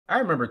I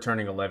remember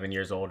turning 11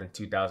 years old in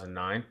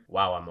 2009.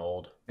 Wow, I'm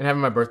old. And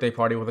having my birthday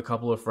party with a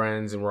couple of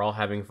friends, and we're all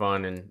having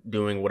fun and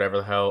doing whatever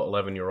the hell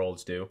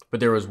 11-year-olds do. But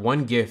there was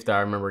one gift that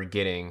I remember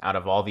getting out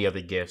of all the other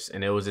gifts,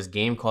 and it was this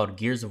game called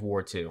Gears of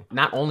War 2.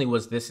 Not only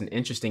was this an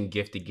interesting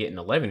gift to get an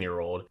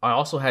 11-year-old, I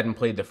also hadn't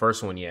played the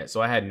first one yet,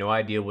 so I had no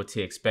idea what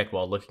to expect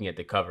while looking at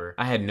the cover.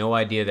 I had no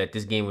idea that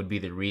this game would be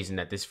the reason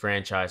that this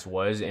franchise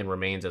was and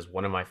remains as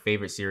one of my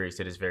favorite series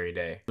to this very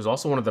day. It was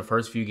also one of the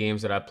first few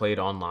games that I played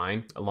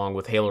online, along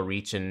with Halo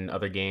Reach and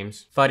other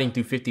games. Fighting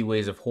through 50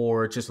 ways of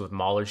horror, just with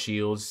Mauler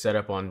shields, set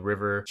up on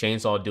River,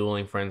 chainsaw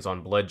dueling friends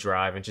on Blood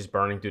Drive, and just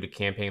burning through the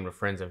campaign with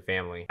friends and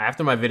family.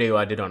 After my video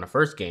I did on the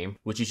first game,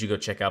 which you should go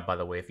check out by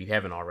the way if you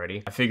haven't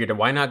already, I figured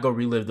why not go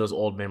relive those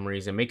old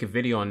memories and make a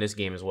video on this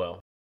game as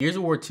well. Gears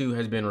of War 2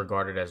 has been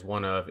regarded as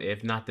one of,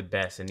 if not the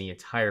best, in the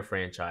entire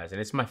franchise, and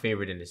it's my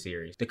favorite in the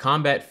series. The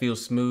combat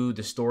feels smooth,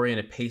 the story and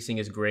the pacing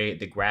is great,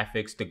 the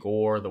graphics, the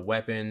gore, the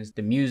weapons,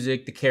 the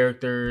music, the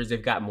characters,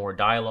 they've got more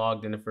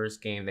dialogue than the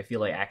first game. They feel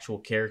like actual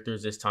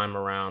characters this time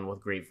around with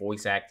great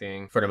voice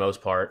acting for the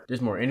most part. There's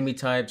more enemy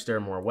types, there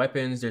are more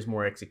weapons, there's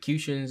more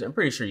executions. I'm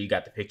pretty sure you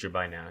got the picture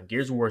by now.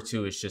 Gears of War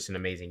 2 is just an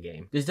amazing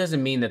game. This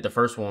doesn't mean that the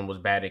first one was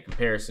bad in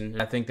comparison.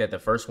 I think that the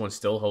first one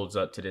still holds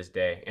up to this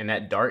day, and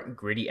that dark,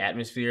 gritty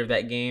atmosphere of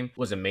that game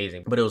was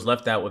amazing, but it was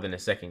left out within the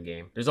second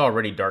game. There's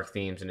already dark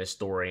themes in this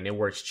story and it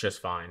works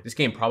just fine. This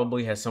game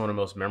probably has some of the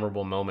most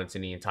memorable moments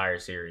in the entire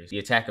series. The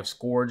attack of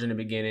Scourge in the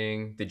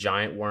beginning, the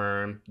giant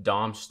worm,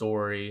 Dom's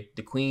story,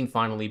 the Queen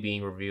finally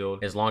being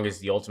revealed, as long as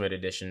the Ultimate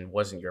Edition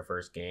wasn't your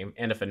first game,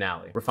 and a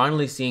finale. We're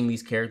finally seeing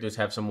these characters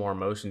have some more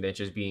emotion than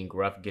just being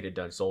gruff, get it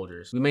done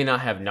soldiers. We may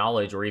not have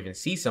knowledge or even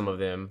see some of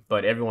them,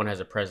 but everyone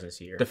has a presence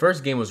here. The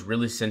first game was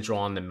really central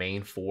on the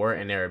main four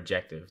and their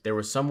objective. There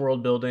was some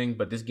world building,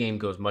 but this game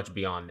goes much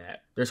beyond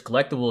that. There's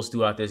collectibles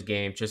throughout this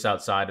game just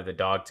outside of the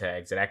dog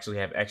tags that actually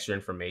have extra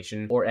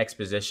information or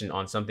exposition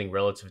on something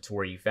relative to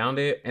where you found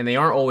it, and they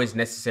aren't always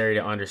necessary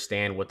to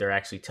understand what they're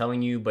actually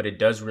telling you, but it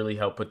does really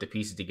help put the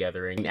pieces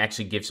together and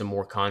actually give some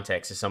more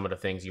context to some of the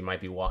things you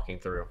might be walking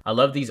through. I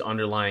love these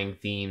underlying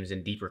themes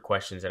and deeper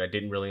questions that I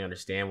didn't really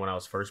understand when I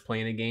was first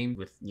playing the game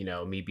with,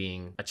 me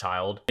being a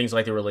child. Things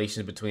like the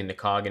relations between the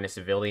COG and the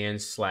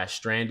civilians /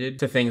 stranded,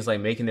 to things like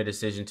making the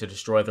decision to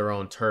destroy their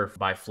own turf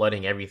by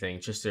flooding everything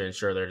just to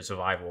ensure their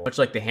survival. Much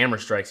like the hammer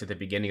strikes at the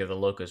beginning of the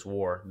Locust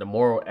War, the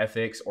moral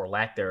ethics or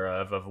lack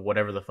thereof of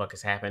whatever the fuck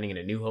is happening in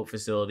a New Hope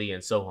facility,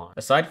 and so on.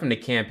 Aside from the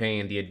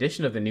campaign, the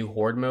addition of the new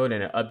Horde mode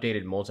and an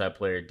updated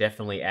multiplayer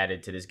definitely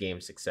added to this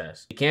game's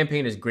success. The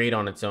campaign is great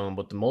on its own,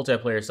 but the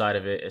multiplayer side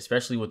of it,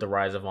 especially with the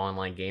rise of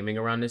online gaming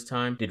around this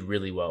time, did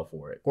really well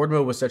for it. Horde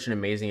mode was such an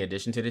amazing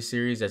addition to this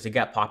series as it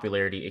got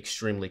popularity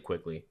extremely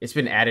quickly. It's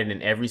been added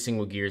in every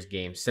single Gears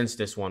game since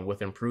this one,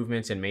 with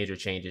improvements and major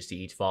changes to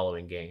each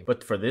following game.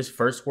 But for this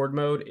first Horde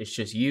mode, it's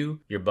just you,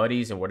 your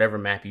buddies, and whatever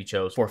map you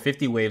chose for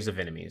 50 waves of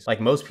enemies.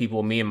 Like most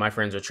people, me and my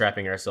friends are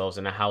trapping ourselves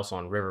in a house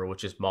on River with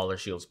just Mauler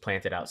shields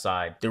planted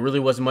outside. There really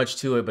wasn't much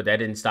to it, but that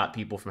didn't stop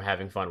people from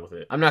having fun with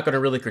it. I'm not going to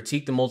really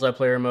critique the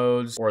multiplayer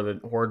modes or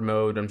the Horde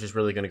mode, I'm just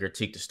really going to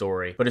critique the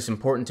story, but it's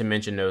important to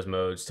mention those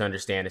modes to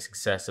understand the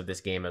success of this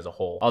game as a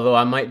whole. Although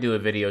I might do a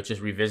video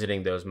just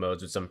revisiting those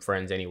modes with some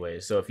friends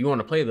anyways, so if you want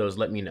to play those,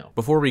 let me know.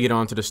 Before we get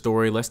on to the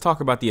story, let's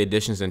talk about the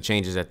additions and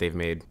changes that they've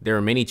made. There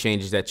are many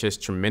changes that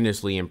just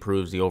tremendously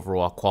improves the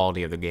overall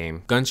quality of the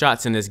game.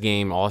 Gunshots in this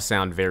game all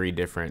sound very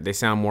different. They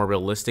sound more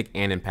realistic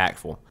and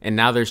impactful. And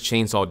now there's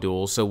chainsaw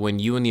duels, so when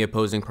you and the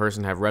opposing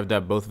person have revved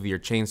up both of your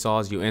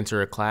chainsaws, you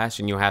enter a clash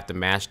and you'll have to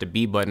mash the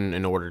B button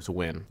in order to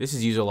win. This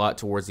is used a lot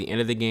towards the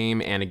end of the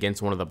game and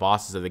against one of the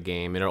bosses of the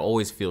game, and it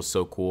always feels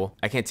so cool.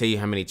 I can't tell you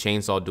how many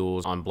chainsaw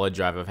duels on Blood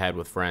Drive I've had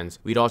with friends.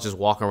 We'd all just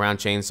walk around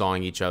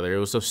chainsawing each other. It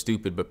was so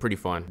stupid but pretty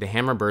fun. The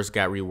hammer burst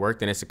got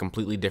reworked and it's a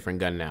completely different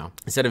gun now.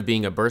 Instead of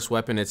being a burst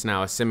weapon, it's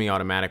now a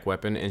semi-automatic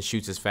weapon and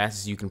shoots as fast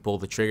as you can pull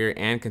the trigger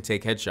and can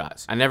take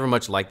headshots. I never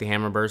much liked the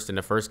hammer burst in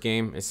the first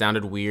game. It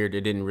sounded weird,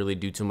 it didn't really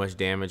do too much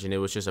damage, and it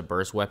was just a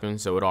burst weapon,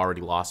 so it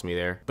already lost me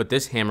there. But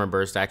this hammer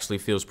burst actually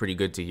feels pretty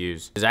good to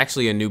use. There's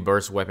actually a new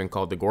burst weapon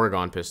called the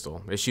Gorgon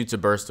pistol. It shoots a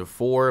burst of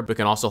 4, but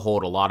can also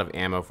hold a lot of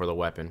ammo for the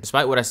weapon.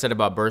 Despite what I said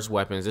about burst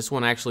weapons, this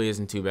one actually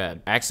isn't too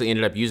bad. I actually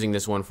ended up using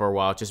this one for a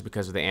while just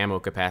because of the ammo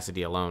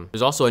capacity alone.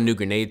 There's also a new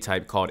grenade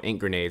type called ink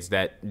grenades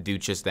that do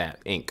just that,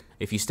 ink.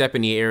 If you step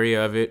in the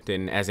area of it,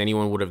 then as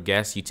anyone would have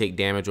guessed, you take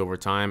damage over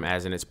time,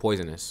 as in it's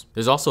poisonous.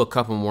 There's also a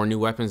couple more new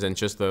weapons than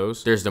just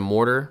those. There's the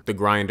mortar, the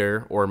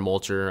grinder, or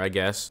mulcher, I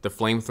guess, the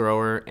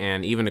flamethrower,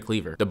 and even a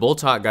cleaver. The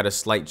bolt-hot got a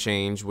slight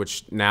change,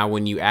 which now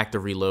when you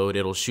active reload,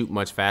 it'll shoot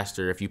much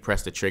faster if you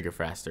press the trigger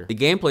faster. The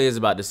gameplay is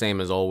about the same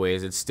as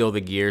always. It's still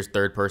the Gears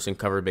third-person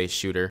cover-based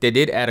shooter. They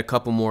did add a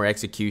couple more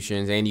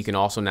executions, and you can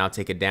also now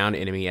take a downed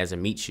enemy as a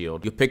meat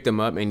shield. You'll pick them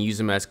up and use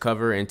them as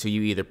cover until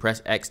you either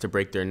press X to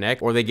break their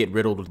neck, or they get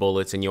riddled with bullets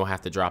bullets and you'll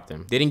have to drop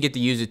them. They didn't get to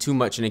use it too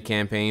much in the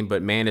campaign,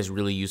 but man, is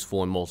really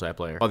useful in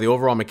multiplayer. While the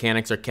overall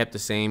mechanics are kept the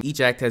same, each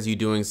act has you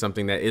doing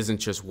something that isn't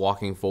just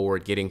walking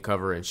forward, getting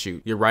cover, and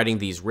shoot. You're riding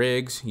these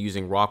rigs,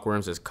 using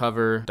rockworms as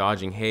cover,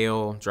 dodging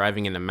hail,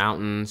 driving in the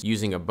mountains,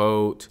 using a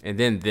boat, and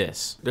then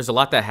this. There's a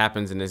lot that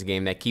happens in this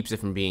game that keeps it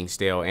from being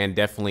stale and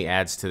definitely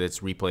adds to its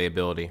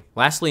replayability.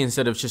 Lastly,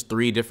 instead of just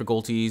 3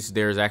 difficulties,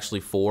 there's actually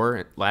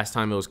 4. Last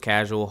time it was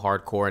casual,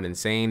 hardcore, and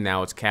insane.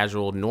 Now it's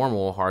casual,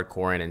 normal,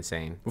 hardcore, and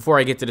insane. Before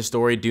I get to the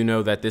story, do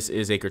know that this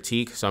is a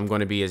critique, so I'm going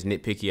to be as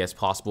nitpicky as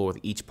possible with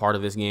each part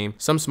of this game.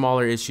 Some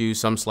smaller issues,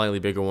 some slightly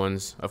bigger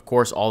ones. Of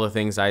course, all the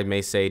things I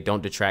may say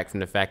don't detract from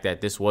the fact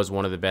that this was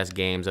one of the best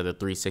games of the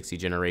 360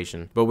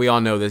 generation, but we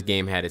all know this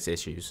game had its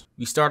issues.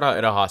 We start out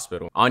at a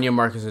hospital. Anya,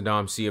 Marcus, and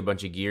Dom see a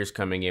bunch of gears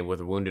coming in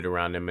with wounded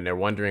around them, and they're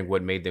wondering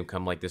what made them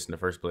come like this in the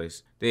first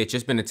place. They had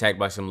just been attacked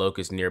by some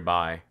locusts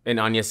nearby, and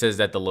Anya says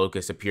that the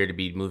locusts appear to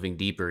be moving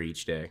deeper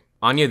each day.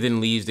 Anya then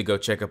leaves to go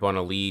check up on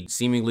a lead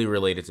seemingly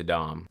related to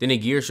Dom. Then a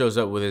gear shows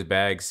up with his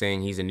bag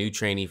saying he's a new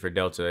trainee for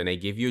Delta, and they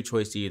give you a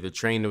choice to either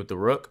train with the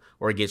Rook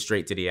or get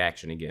straight to the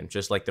action again,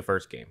 just like the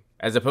first game.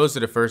 As opposed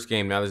to the first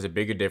game, now there's a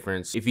bigger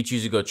difference if you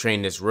choose to go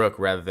train this Rook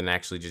rather than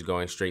actually just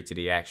going straight to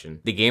the action.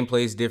 The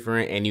gameplay is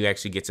different, and you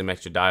actually get some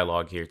extra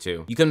dialogue here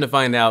too. You come to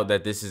find out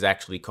that this is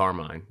actually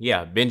Carmine.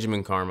 Yeah,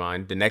 Benjamin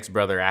Carmine, the next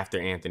brother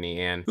after Anthony,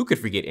 and who could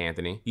forget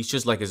Anthony? He's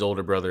just like his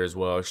older brother as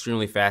well,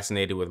 extremely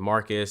fascinated with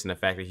Marcus and the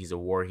fact that he's a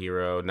war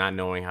hero, not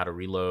knowing how to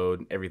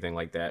reload, everything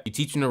like that. You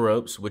teach him the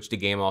ropes, which the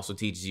game also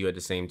teaches you at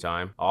the same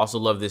time. I also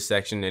love this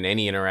section and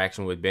any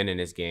interaction with Ben in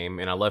this game,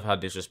 and I love how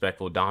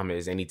disrespectful Dom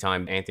is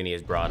anytime Anthony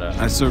is brought up.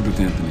 I served with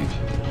Anthony.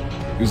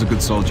 He was a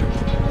good soldier.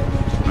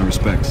 My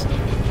respects.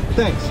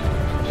 Thanks.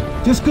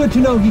 Just good to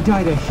know he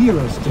died a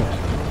hero's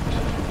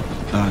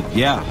death.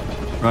 Yeah,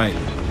 right.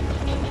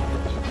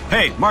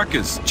 Hey,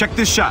 Marcus, check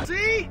this shot.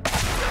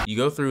 You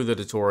go through the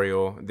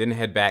tutorial, then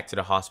head back to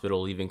the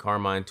hospital, leaving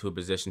Carmine to a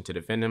position to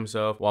defend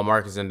himself, while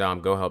Marcus and Dom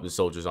go help the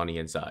soldiers on the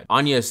inside.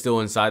 Anya is still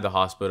inside the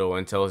hospital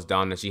and tells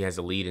Dom that she has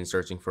a lead in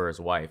searching for his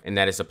wife, and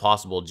that it's a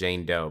possible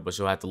Jane Doe, but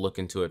she'll have to look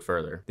into it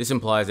further. This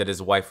implies that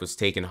his wife was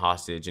taken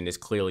hostage, and this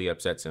clearly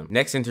upsets him.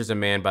 Next enters a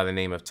man by the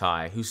name of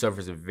Ty, who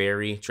suffers a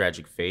very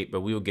tragic fate,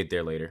 but we will get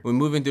there later. When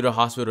moving through the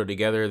hospital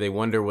together, they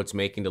wonder what's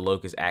making the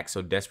locusts act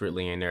so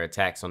desperately in their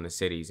attacks on the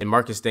cities, and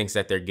Marcus thinks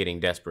that they're getting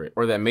desperate,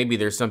 or that maybe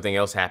there's something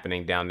else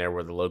happening down there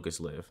where the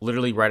locusts live.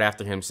 Literally right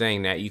after him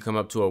saying that, you come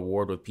up to a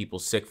ward with people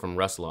sick from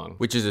rust lung,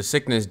 which is a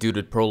sickness due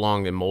to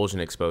prolonged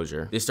emulsion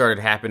exposure. This started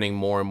happening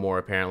more and more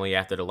apparently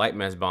after the light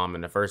mess bomb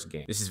in the first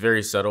game. This is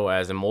very subtle,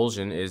 as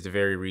emulsion is the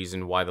very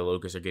reason why the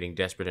locusts are getting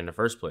desperate in the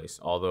first place,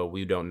 although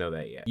we don't know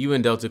that yet. You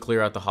and Delta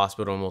clear out the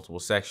hospital in multiple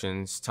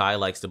sections. Ty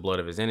likes the blood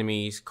of his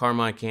enemies.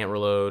 Carmine can't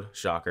reload,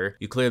 shocker.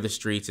 You clear the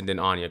streets, and then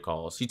Anya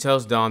calls. She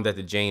tells Dom that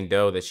the Jane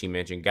Doe that she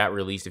mentioned got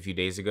released a few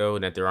days ago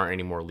and that there aren't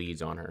any more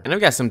leads on her. And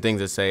I've got some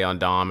things to say on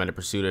Dom and the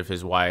pursuit of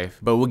his wife,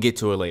 but we'll get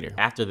to it later.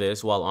 After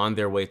this, while on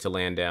their way to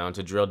land down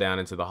to drill down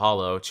into the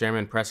hollow,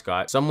 Chairman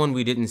Prescott, someone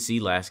we didn't see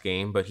last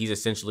game, but he's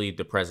essentially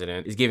the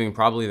president, is giving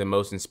probably the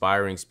most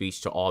inspiring speech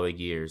to all the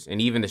gears,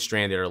 and even the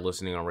stranded are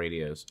listening on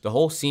radios. The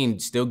whole scene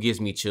still gives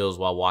me chills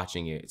while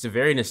watching it. It's a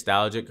very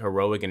nostalgic,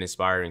 heroic, and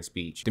inspiring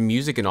speech. The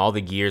music and all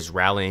the gears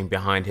rallying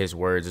behind his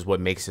words is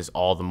what makes this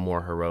all the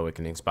more heroic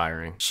and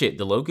inspiring. Shit,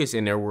 the locusts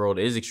in their world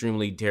is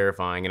extremely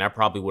terrifying, and I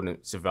probably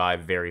wouldn't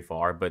survive very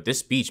far, but this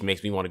speech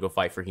makes me want to go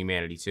fight for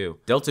humanity too.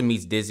 Delta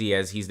meets Dizzy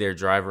as he's their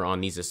driver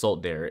on these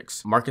assault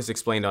derricks. Marcus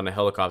explained on the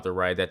helicopter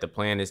ride that the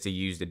plan is to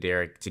use the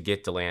derrick to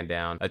get to land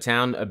down, a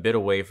town a bit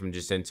away from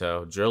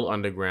Jacinto, drill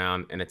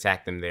underground, and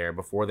attack them there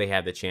before they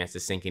have the chance to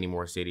sink any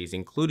more cities,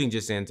 including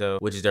Jacinto,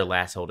 which is their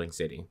last holding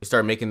city. They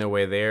start making their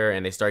way there,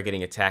 and they start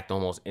getting attacked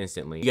almost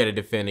instantly. You gotta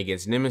defend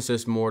against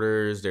Nemesis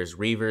mortars, there's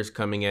Reavers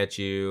coming at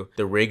you,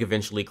 the rig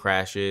eventually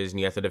crashes, and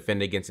you have to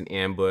defend against an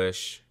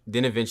ambush.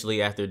 Then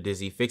eventually, after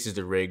Dizzy fixes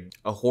the rig,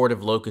 a horde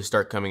of locusts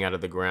start coming out of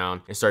the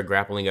ground and start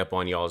grappling up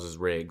on y'all's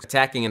rigs,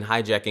 attacking and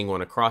hijacking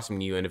one across from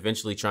you and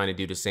eventually trying to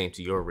do the same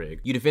to your rig.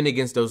 You defend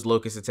against those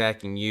locusts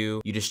attacking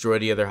you, you destroy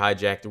the other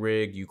hijacked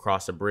rig, you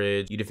cross a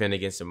bridge, you defend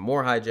against some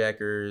more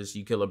hijackers,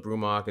 you kill a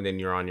Brumok, and then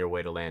you're on your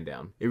way to land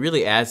down. It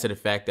really adds to the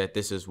fact that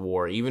this is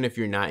war. Even if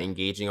you're not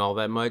engaging all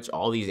that much,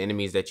 all these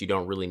enemies that you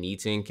don't really need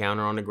to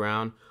encounter on the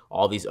ground,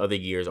 all these other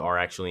gears are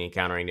actually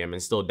encountering them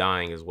and still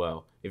dying as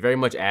well. It very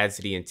much adds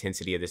to the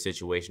intensity of the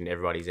situation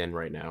everybody's in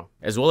right now.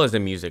 As well as the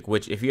music,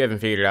 which if you haven't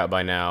figured it out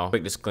by now,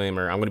 quick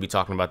disclaimer, I'm going to be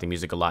talking about the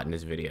music a lot in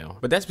this video.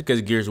 But that's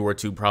because Gears of War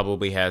 2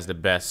 probably has the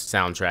best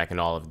soundtrack in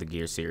all of the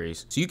Gears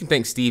series. So you can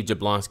thank Steve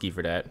Jablonski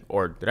for that.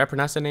 Or did I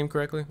pronounce that name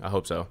correctly? I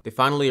hope so. They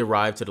finally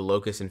arrive to the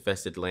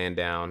locust-infested land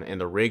down,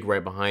 and the rig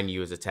right behind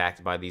you is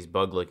attacked by these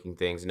bug-looking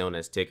things known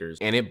as tickers,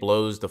 and it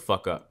blows the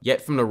fuck up.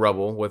 Yet from the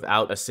rubble,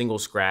 without a single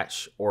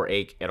scratch or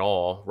ache at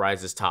all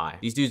rides as Ty.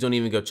 These dudes don't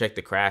even go check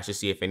the crash to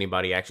see if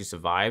anybody actually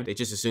survived. They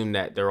just assume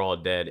that they're all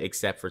dead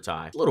except for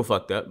Ty. A little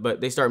fucked up,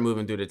 but they start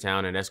moving through the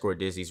town and escort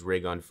Dizzy's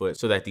rig on foot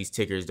so that these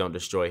tickers don't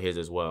destroy his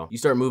as well. You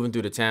start moving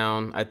through the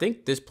town. I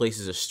think this place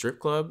is a strip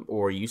club,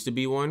 or used to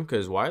be one,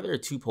 because why are there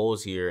 2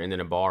 poles here and then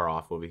a bar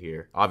off over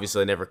here?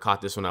 Obviously I never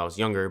caught this when I was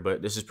younger,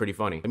 but this is pretty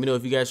funny. Let me know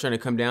if you guys trying to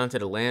come down to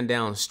the Land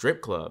Down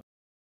Strip Club.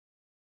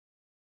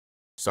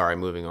 Sorry,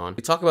 moving on.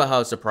 We talk about how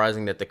it's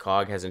surprising that the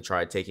COG hasn't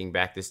tried taking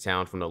back this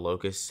town from the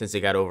Locusts since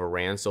they got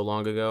overran so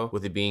long ago,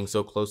 with it being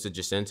so close to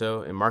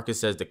Jacinto, and Marcus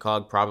says the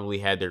COG probably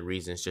had their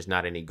reasons, just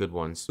not any good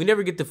ones. We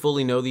never get to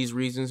fully know these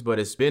reasons, but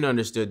it's been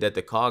understood that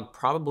the COG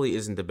probably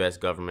isn't the best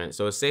government,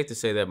 so it's safe to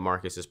say that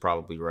Marcus is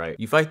probably right.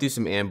 You fight through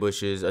some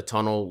ambushes, a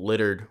tunnel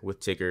littered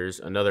with tickers,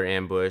 another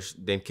ambush,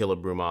 then kill a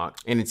Brumok,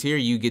 and it's here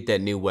you get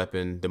that new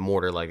weapon, the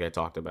mortar like I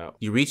talked about.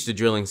 You reach the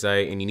drilling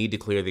site, and you need to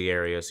clear the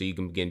area so you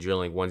can begin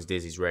drilling once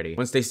Dizzy's ready.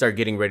 Once they start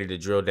getting ready to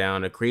drill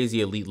down, a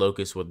crazy elite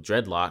locust with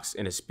dreadlocks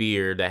and a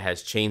spear that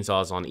has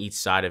chainsaws on each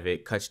side of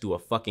it cuts through a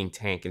fucking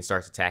tank and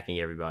starts attacking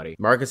everybody.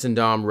 Marcus and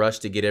Dom rush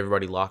to get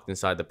everybody locked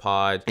inside the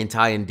pod, and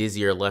Ty and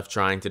Dizzy are left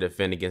trying to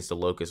defend against the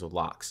locust with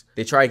locks.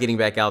 They try getting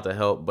back out to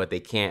help, but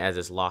they can't as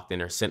it's locked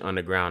and are sent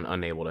underground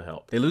unable to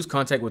help. They lose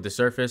contact with the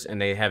surface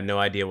and they have no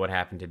idea what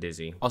happened to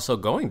Dizzy. Also,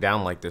 going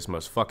down like this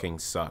must fucking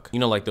suck. You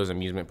know, like those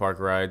amusement park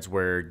rides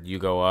where you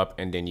go up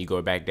and then you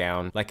go back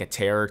down, like a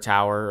terror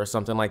tower or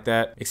something like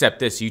that?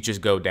 Except this, you just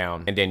go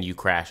down and then you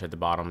crash at the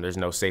bottom. There's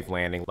no safe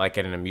landing like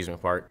at an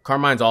amusement park.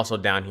 Carmine's also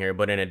down here,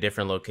 but in a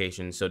different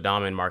location, so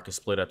Dom and Marcus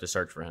split up to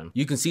search for him.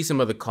 You can see some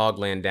of the COG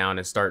land down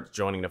and start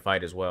joining the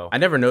fight as well. I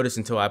never noticed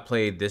until I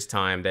played this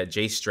time that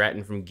Jay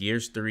Stratton from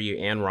Gears 3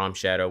 and Rom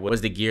Shadow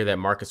was the gear that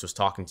Marcus was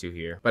talking to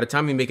here. By the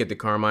time we make it to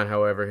Carmine,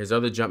 however, his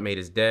other jump mate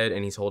is dead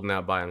and he's holding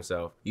out by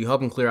himself. You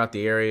help him clear out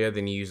the area,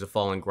 then you use the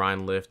fall and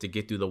grind lift to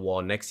get through the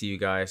wall next to you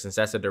guys, since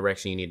that's the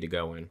direction you need to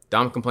go in.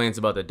 Dom complains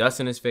about the dust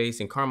in his face,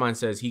 and Carmine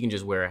says he can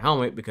just wear a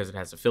helmet because it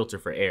has a filter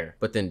for air.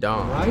 But then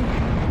Dom,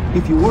 Right?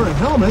 If you wore a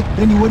helmet,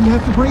 then you wouldn't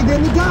have to breathe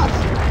in the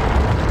dust.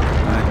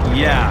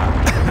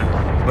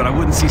 Yeah. But I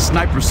wouldn't see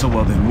snipers so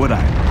well then, would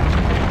I?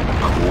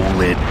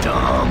 Cool it,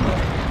 Dom.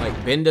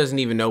 like Ben doesn't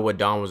even know what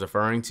Dom was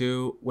referring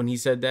to when he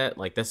said that.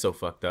 Like, that's so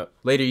fucked up.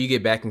 Later, you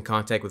get back in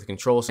contact with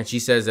Control, and she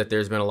says that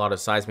there's been a lot of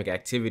seismic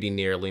activity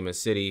near Lima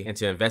City and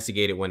to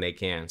investigate it when they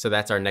can. So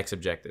that's our next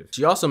objective.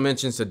 She also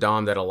mentions to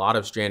Dom that a lot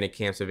of stranded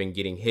camps have been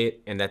getting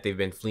hit and that they've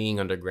been fleeing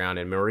underground,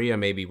 and Maria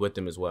may be with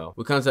them as well.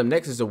 What comes up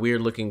next is a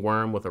weird looking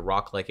worm with a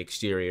rock-like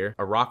exterior,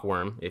 a rock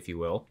worm, if you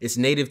will. It's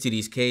native to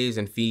these caves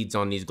and feeds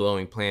on these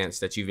glowing plants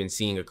that you've been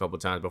seeing a couple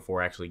times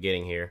before actually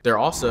getting here. They're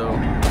also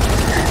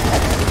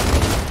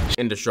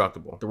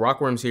indestructible. The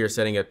rockworms here are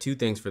setting up two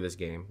things for this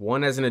game.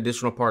 One, as an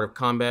additional part of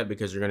combat,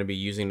 because you're going to be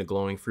using the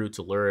glowing fruit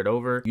to lure it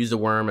over. Use the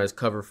worm as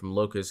cover from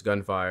locust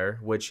gunfire,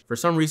 which for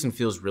some reason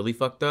feels really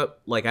fucked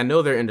up. Like, I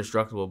know they're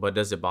indestructible, but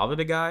does it bother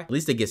the guy? At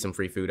least they get some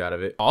free food out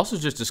of it. I also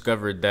just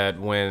discovered that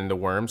when the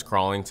worm's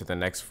crawling to the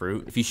next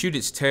fruit, if you shoot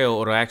its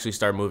tail, it'll actually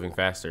start moving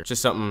faster.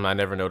 Just something I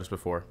never noticed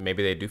before.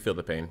 Maybe they do feel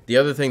the pain. The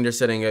other thing they're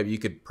setting up, you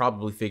could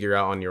probably figure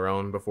out on your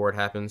own before it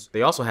happens.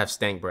 They also have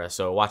stank breath,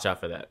 so watch out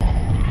for that.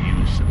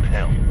 Use some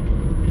help.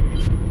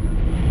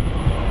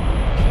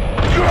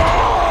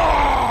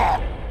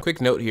 Quick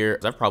note here,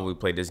 I've probably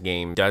played this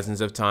game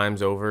dozens of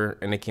times over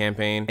in a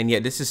campaign, and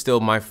yet this is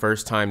still my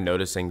first time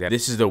noticing that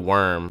this is the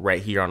worm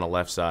right here on the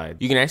left side.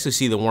 You can actually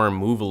see the worm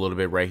move a little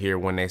bit right here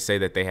when they say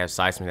that they have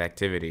seismic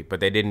activity, but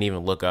they didn't even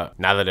look up.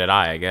 Neither did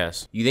I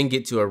guess. You then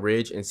get to a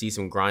ridge and see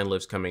some grind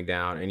lifts coming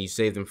down, and you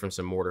save them from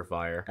some mortar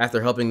fire.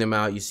 After helping them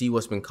out, you see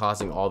what's been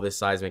causing all this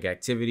seismic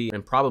activity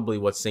and probably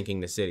what's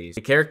sinking the cities.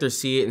 The characters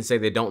see it and say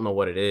they don't know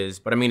what it is,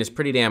 but I mean, it's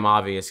pretty damn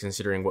obvious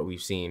considering what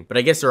we've seen. But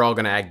I guess they're all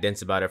gonna act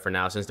dense about it for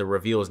now since the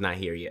reveal is not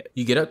here yet.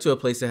 You get up to a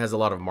place that has a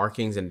lot of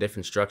markings and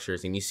different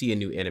structures, and you see a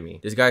new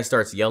enemy. This guy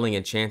starts yelling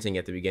and chanting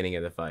at the beginning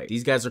of the fight.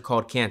 These guys are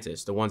called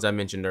Cantus, the ones I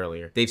mentioned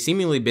earlier. They've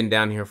seemingly been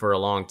down here for a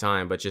long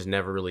time, but just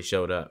never really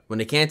showed up. When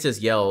the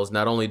Cantus yells,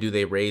 not only do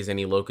they raise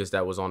any locust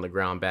that was on the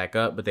ground back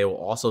up, but they will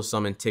also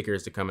summon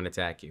tickers to come and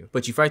attack you.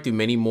 But you fight through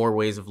many more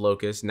waves of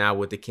locusts, now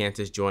with the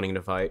Cantus joining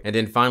the fight, and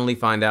then finally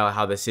find out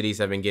how the cities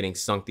have been getting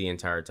sunk the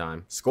entire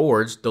time.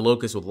 Scourge, the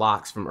locust with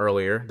locks from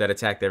earlier that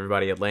attacked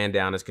everybody at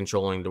Landdown, is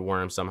controlling the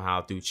worm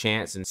somehow through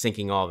chance and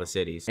sinking all the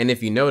cities. And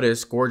if you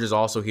notice, Scourge is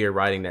also here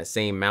riding that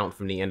same mount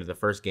from the end of the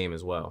first game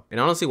as well.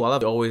 And honestly, while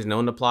I've always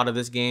known the plot of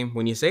this game,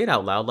 when you say it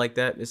out loud like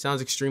that, it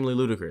sounds extremely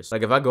ludicrous.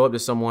 Like if I go up to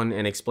someone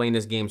and explain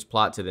this game's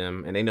plot to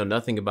them and they know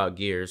nothing about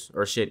Gears,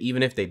 or shit,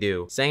 even if they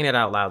do, saying it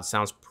out loud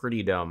sounds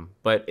pretty dumb,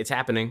 but it's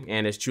happening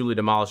and it's truly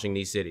demolishing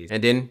these cities.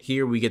 And then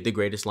here we get the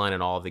greatest line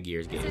in all of the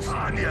Gears games.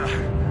 Anya,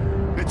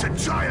 it's a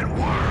giant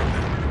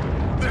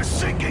worm. They're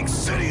sinking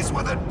cities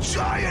with a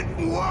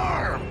giant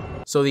worm.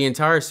 So the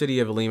entire city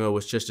of Lima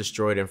was just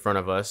destroyed in front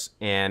of us,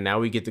 and now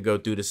we get to go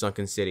through the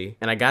sunken city.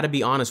 And I gotta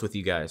be honest with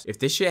you guys, if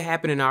this shit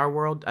happened in our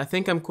world, I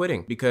think I'm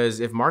quitting. Because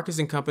if Marcus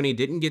and company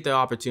didn't get the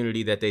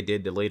opportunity that they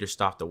did to later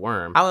stop the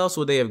worm, how else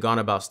would they have gone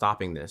about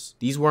stopping this?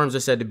 These worms are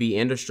said to be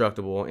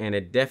indestructible, and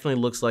it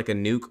definitely looks like a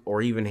nuke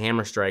or even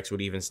hammer strikes would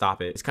even stop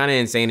it. It's kind of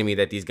insane to me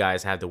that these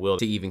guys have the will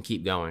to even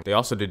keep going. They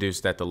also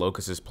deduced that the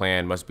Locust's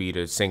plan must be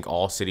to sink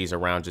all cities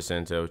around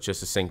Jacinto just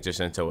to sink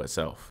Jacinto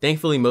itself.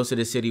 Thankfully, most of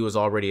the city was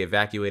already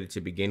evacuated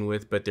to begin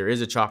with, but there is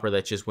a chopper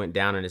that just went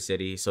down in the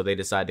city, so they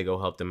decide to go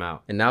help them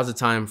out. And now's the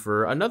time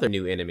for another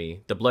new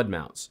enemy, the Blood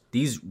Mounts.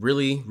 These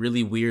really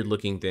weird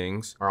looking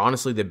things are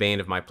honestly the bane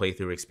of my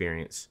playthrough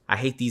experience. I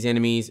hate these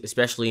enemies,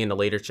 especially in the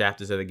later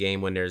chapters of the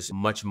game when there's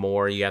much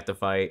more you have to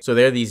fight. So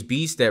they're these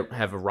beasts that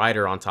have a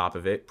rider on top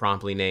of it,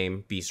 promptly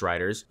named Beast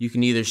Riders. You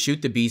can either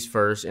shoot the beast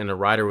first and the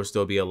rider will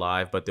still be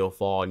alive, but they'll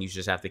fall and you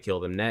just have to kill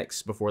them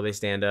next before they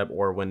stand up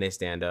or when they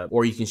stand up.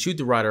 Or you can shoot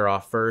the rider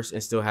off first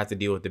and still have to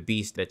deal with the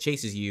beast that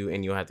chases you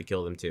and you'll have to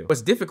kill them too.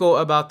 What's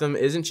difficult about them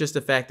isn't just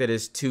the fact that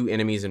it's two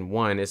enemies in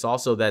one, it's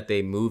also that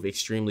they move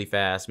extremely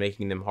fast,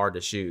 making them hard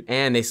to shoot,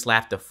 and they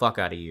slap the fuck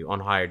out of you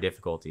on higher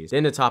difficulties.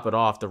 Then to top it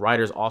off, the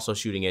rider's also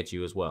shooting at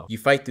you as well. You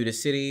fight through the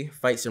city,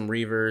 fight some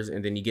Reavers,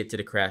 and then you get to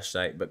the crash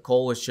site, but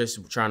Cole was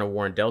just trying to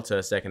warn Delta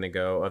a second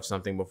ago of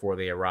something before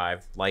they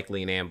arrive,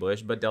 likely an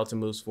ambush, but Delta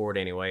moves forward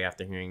anyway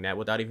after hearing that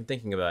without even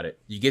thinking about it.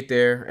 You get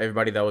there,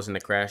 everybody that was in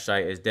the crash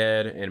site is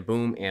dead, and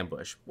boom,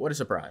 ambush. What a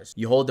surprise.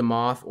 You hold them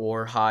off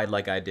or hide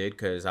like I did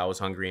because I was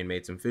hungry and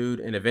made some food,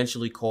 and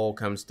eventually Cole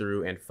comes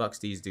through and fucks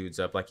these dudes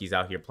up like he's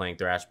out here playing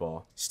thrash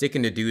ball.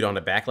 Sticking the dude on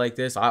the back like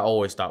this, I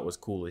always thought was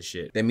cool as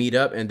shit. They meet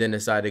up and then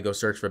decide to go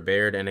search for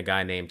Baird and a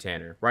guy named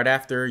Tanner. Right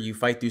after, you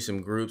fight through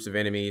some groups of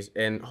enemies,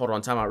 and hold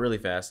on, time out really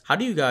fast. How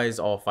do you guys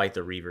all fight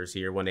the Reavers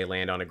here when they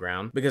land on the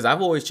ground? Because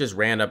I've always just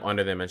ran up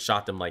under them and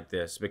shot them like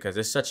this because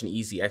it's such an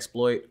easy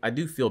exploit. I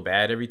do feel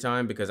bad every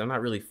time because I'm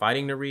not really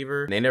fighting the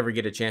Reaver and they never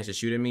get a chance to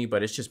shoot at me,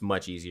 but it's just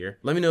much easier.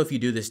 Let me know if you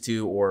do this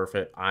too or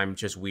if I'm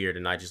just weird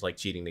and I just like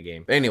cheating the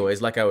game. But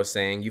anyways, like I was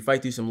saying, you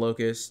fight through some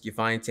locusts, you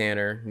find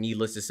Tanner,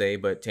 needless to say,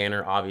 but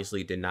Tanner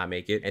obviously did not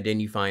make it, and then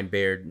you find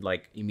Baird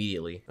like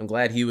immediately. I'm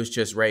glad he was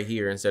just right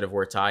here instead of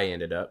where Ty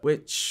ended up,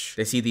 which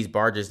they see these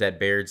barges that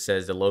Baird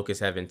says the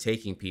locusts have been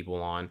taking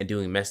people on and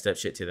doing messed up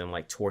shit to them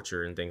like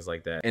torture and things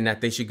like that, and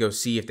that they should go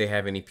see if they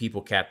have any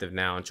people captive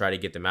now and try to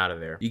get them out of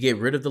there. You get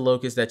rid of the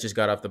locust that just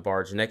got off the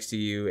barge next to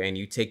you and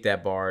you take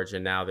that barge,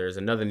 and now there's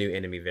another new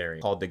enemy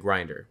variant called the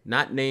Grinder,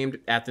 not named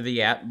after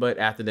the app but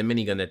after the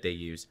minigun that they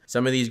use.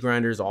 Some of these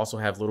grinders also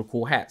have little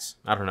cool hats.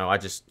 I don't know, I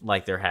just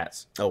like their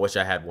hats. I wish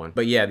I had one.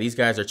 But yeah, these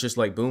guys are just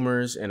like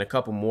boomers and a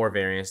couple more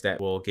variants that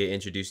we'll get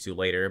introduced to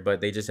later,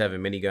 but they just have a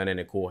minigun and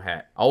a cool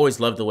hat. I always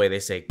love the way they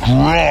say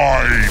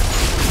 "Grind"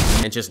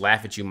 and just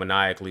laugh at you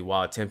maniacally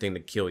while attempting to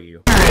kill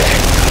you.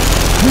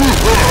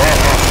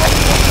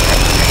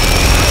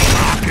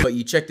 But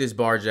you check this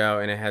barge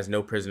out and it has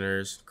no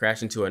prisoners.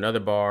 Crash into another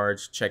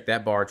barge, check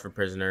that barge for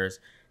prisoners,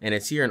 and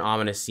it's here an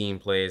ominous scene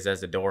plays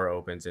as the door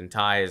opens and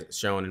Ty is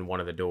shown in one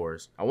of the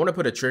doors. I want to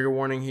put a trigger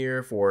warning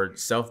here for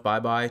self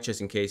bye-bye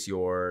just in case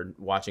you're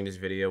watching this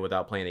video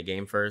without playing the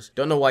game first.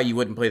 Don't know why you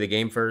wouldn't play the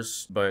game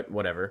first, but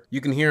whatever.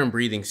 You can hear him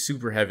breathing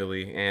super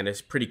heavily and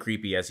it's pretty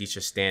creepy as he's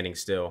just standing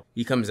still.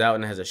 He comes out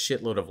and has a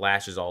shitload of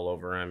lashes all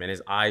over him and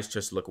his eyes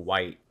just look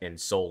white and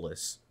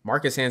soulless.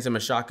 Marcus hands him a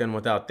shotgun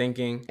without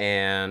thinking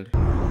and...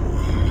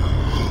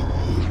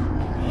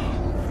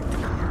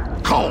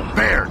 Cole,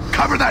 Baird,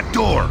 cover that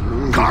door!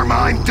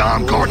 Carmine,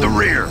 Dom, guard the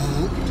rear!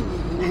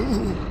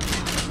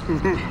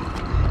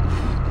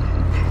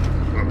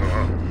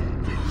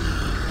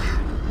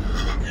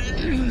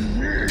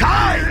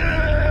 Ty!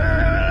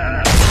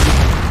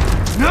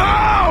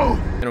 No!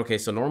 And okay,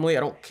 so normally I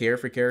don't care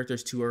for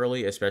characters too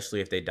early,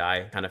 especially if they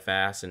die kind of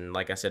fast. And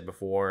like I said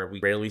before, we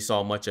rarely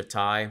saw much of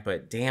Ty,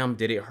 but damn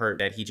did it hurt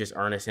that he just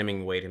Ernest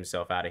Hemingway'd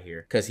himself out of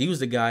here. Because he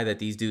was the guy that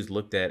these dudes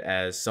looked at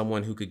as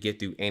someone who could get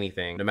through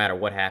anything, no matter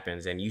what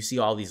happens. And you see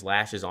all these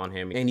lashes on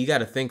him, and you got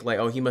to think like,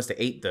 oh, he must have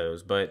ate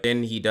those. But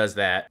then he does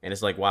that, and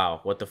it's like,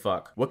 wow, what the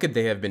fuck? What could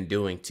they have been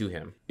doing to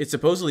him? It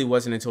supposedly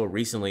wasn't until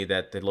recently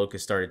that the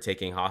Locust started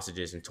taking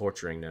hostages and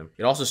torturing them.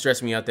 It also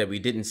stressed me out that we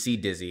didn't see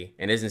Dizzy,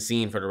 and isn't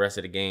seen for the rest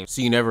of the game, so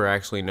you never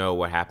actually know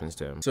what happens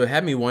to him. So it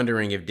had me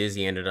wondering if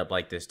Dizzy ended up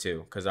like this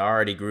too, because I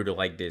already grew to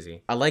like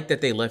Dizzy. I like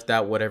that they left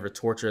out whatever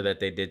torture that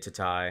they did to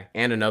Ty,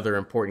 and another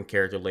important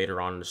character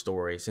later on in the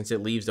story, since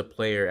it leaves the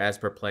player as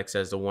perplexed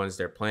as the ones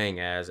they're playing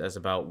as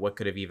about what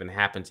could have even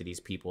happened to these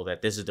people,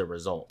 that this is the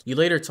result. You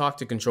later talk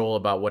to Control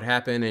about what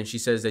happened, and she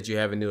says that you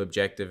have a new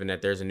objective and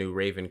that there's a new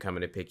Raven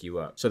coming to pick you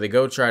up. So they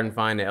go try and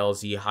find the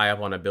LZ high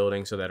up on a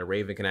building so that a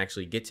Raven can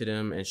actually get to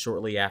them, and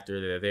shortly after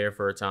they're there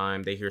for a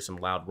time, they hear some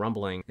loud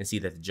rumbling and see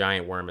that the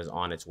giant worm is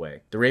on its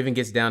way. The Raven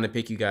gets down to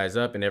pick you guys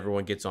up and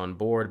everyone gets on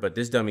board, but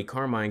this dummy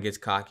Carmine gets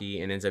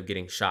cocky and ends up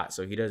getting shot,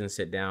 so he doesn't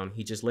sit down,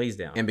 he just lays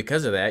down. And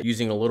because of that,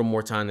 using a little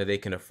more time than they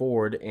can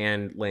afford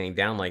and laying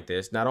down like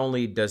this, not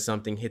only does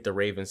something hit the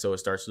Raven so it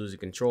starts losing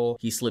control,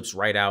 he slips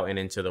right out and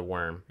into the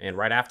worm. And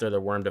right after, the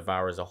worm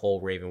devours a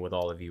whole Raven with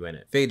all of you in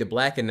it. Fade to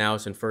black, and now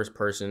it's in first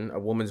person. A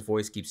woman's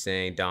voice keeps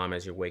saying Dom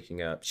as you're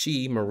waking up.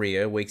 She,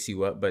 Maria, wakes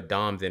you up, but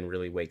Dom then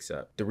really wakes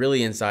up. They're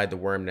really inside the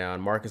worm now,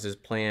 and Marcus's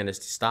plan is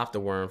to stop the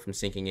worm from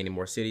sinking any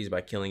more cities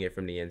by killing it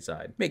from the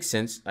inside. Makes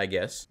sense, I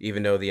guess,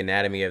 even though the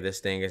anatomy of this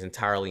thing is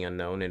entirely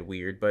unknown and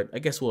weird, but I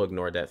guess we'll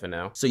ignore that for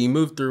now. So you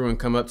move through and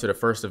come up to the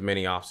first of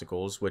many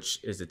obstacles, which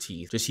is the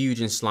teeth. Just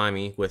huge and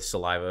slimy with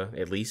saliva,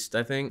 at least,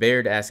 I think.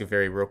 Baird asks a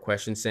very real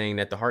question, saying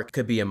that the heart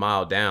could be a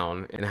mile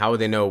down, and how would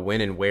they know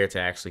when and where to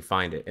actually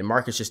find it? And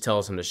Marcus just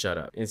tells him to shut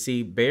up. And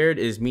see, Baird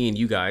is me and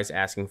you guys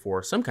asking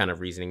for some kind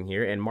of reasoning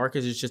here, and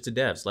Marcus is just a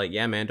devs. Like,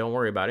 yeah, man, don't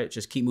worry about it.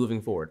 Just keep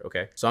moving forward,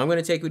 okay? So I'm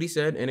gonna take what he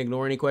said and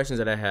ignore any questions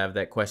that I have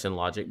that question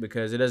logic,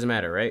 because it doesn't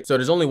matter, right? So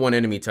there's only one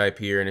enemy type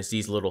here, and it's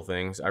these little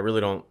things. I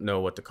really don't know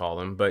what to call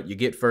them, but you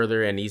get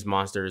further and these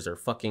monsters are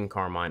fucking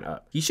Carmine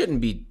up. He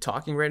shouldn't be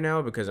talking right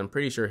now because I'm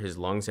pretty sure his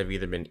lungs have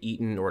either been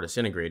eaten or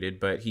disintegrated,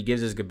 but he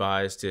gives his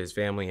goodbyes to his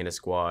family and his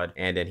squad,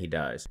 and then he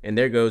dies. And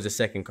there goes the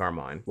second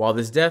Carmine. While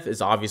this death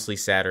is obviously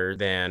sadder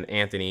than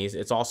Anthony's,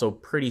 it's also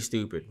pretty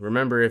stupid.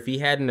 Remember, if he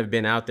hadn't have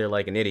been out there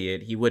like an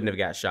idiot, he wouldn't have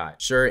got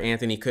shot. Sure,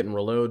 Anthony couldn't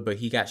reload, but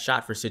he got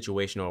shot for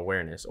situational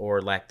awareness,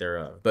 or lack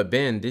thereof. But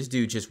Ben, this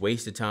dude just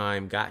wasted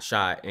time, got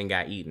shot, and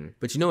got eaten.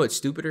 But you know what's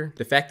stupider?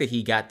 The fact that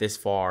he got this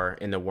far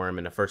in the worm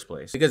in the first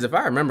place. Because if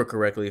I remember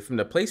correctly, from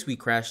the place we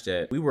crashed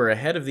at, we were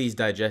ahead of these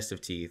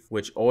digestive teeth,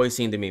 which always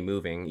seemed to be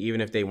moving,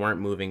 even if they weren't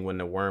moving when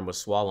the worm was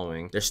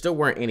swallowing. There still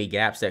weren't any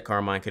gaps that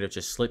Carmine could have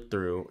just slipped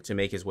through to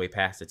make his way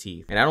past the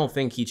teeth. And I don't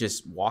think he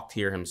just walked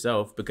here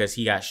himself, because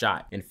he got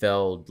shot and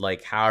fell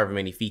like however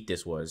many feet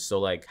this was. So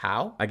like,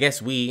 how? I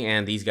guess we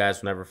and these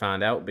guys will never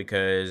find out,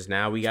 because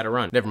now we gotta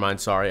run. Never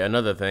mind, sorry.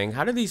 Another thing,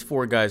 how did these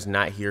four guys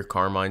not hear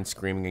Carmine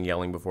screaming and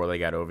yelling before they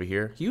got over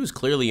here? He was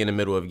clearly in the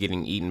middle of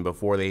getting eaten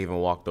before they even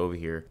walked over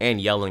here,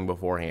 and yelling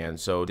beforehand.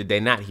 So did they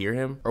not hear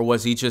him? Or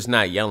was he just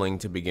not yelling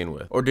to begin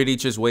with? Or did he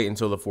just wait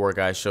until the four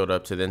guys showed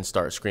up to then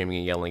start screaming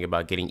and yelling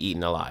about getting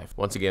eaten alive?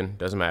 Once again,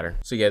 doesn't matter.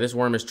 So yeah, this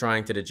worm is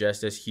trying to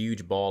digest this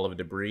huge ball of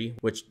debris,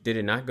 which did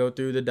it not go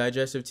through the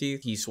digestive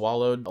teeth? He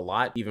swallowed a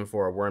lot, even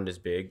for a worm this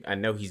big. I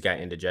know he's got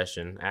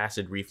indigestion.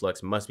 Acid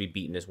reflux must be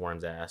beating this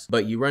worm's ass.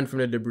 But you run from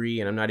the debris,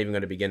 and I'm not even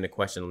going to begin to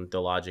question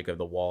the logic of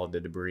the wall of the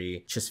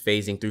debris. Just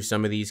phasing through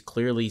some of these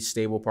clearly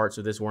stable parts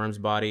of this worm's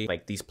body,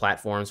 like these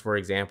platforms, for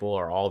example,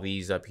 or all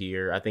these up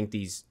here. I think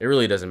these, it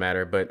really doesn't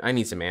matter, but I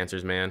need some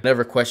answers, man.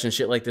 Never questioned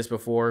shit like this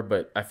before,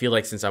 but I feel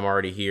like since I'm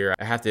already here,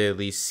 I have to at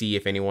least see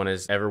if anyone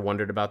has ever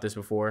wondered about this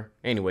before.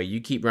 Anyway,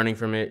 you keep running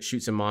from it,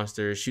 shoot some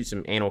monsters, shoot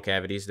some anal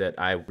cavities that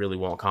I really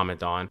won't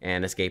comment on,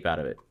 and escape out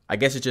of it. I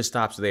guess it just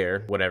stops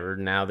there, whatever.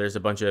 Now there's a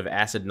bunch of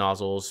acid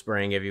nozzles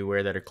spraying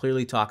everywhere that are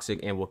clearly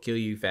toxic and will kill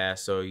you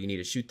fast, so you need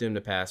to shoot them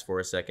to pass for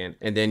a second,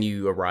 and then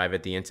you arrive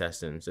at the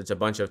intestines. It's a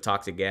bunch of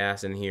toxic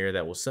gas in here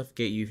that will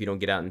suffocate you if you don't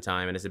get out in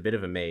time, and it's a bit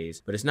of a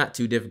maze, but it's not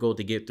too difficult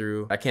to get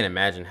through. I can't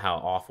imagine how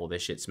awful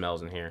this shit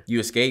smells in here. You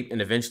escape and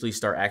eventually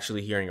start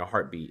actually hearing a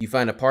heartbeat. You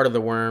find a part of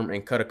the worm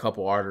and cut a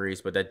couple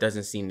arteries, but that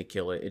doesn't seem to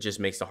kill it. It just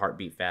makes the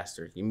heartbeat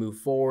faster. You move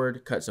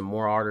forward, cut some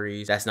more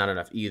arteries. That's not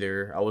enough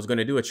either. I was going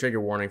to do a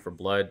trigger warning for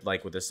blood,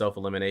 like with the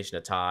self-elimination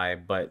of Ty,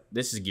 but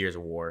this is Gears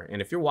of War,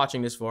 and if you're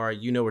watching this far,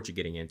 you know what you're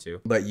getting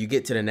into. But you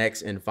get to the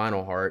next and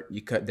final heart,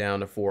 you cut down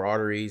to 4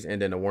 arteries,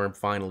 and then the worm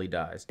finally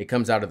dies. It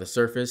comes out of the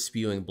surface,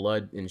 spewing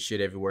blood and shit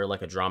everywhere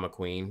like a drama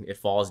queen. It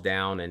falls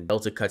down, and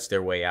Delta cuts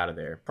their way out of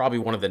there. Probably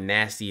one of the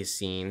nastiest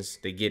scenes.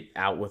 They get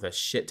out with a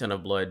shit ton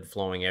of blood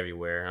flowing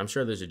everywhere. I'm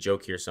sure there's a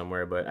joke here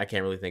somewhere, but I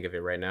can't really think of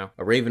it right now.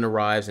 A Raven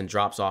arrives and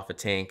drops off a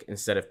tank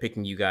instead of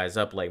picking you guys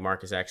up like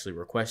Marcus actually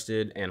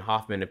requested, and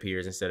Hoffman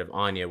appears instead of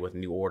Anya with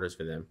new orders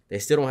for them. They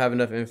still don't have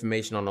enough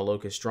information on the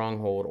Locust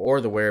stronghold or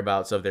the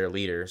whereabouts of their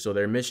leader, so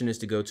their mission is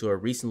to go to a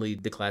recently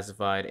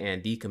declassified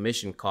and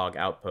decommissioned COG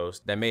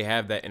outpost that may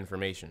have that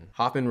information.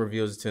 Hoffman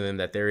reveals to them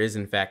that there is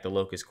in fact the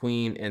Locust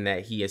Queen, and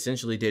that he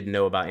essentially didn't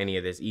know about any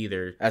of this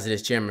either, as it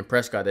is Chairman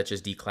Prescott that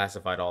just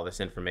declassified all this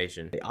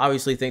information. They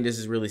obviously think this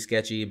is really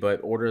sketchy,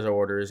 but orders are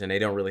orders, and they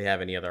don't really have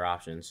any other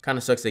options.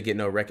 Kinda sucks they get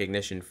no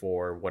recognition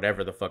for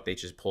whatever the fuck they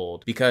just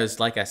pulled, because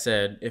like I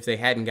said, if they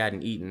hadn't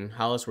gotten eaten,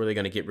 how else were they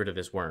gonna get rid of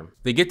this worm?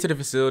 They get to the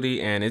facility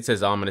and it's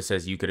as ominous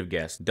as you could have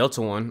guessed.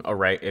 Delta 1,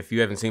 alright, if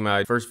you haven't seen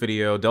my first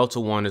video, Delta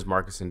 1 is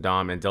Marcus and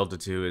Dom, and Delta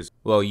 2 is,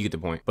 well, you get the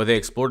point. But they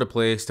explore the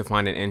place to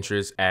find an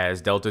entrance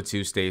as Delta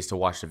 2 stays to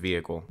watch the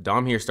vehicle.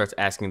 Dom here starts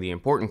asking the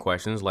important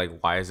questions like,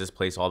 why is this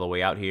place all the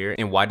way out here,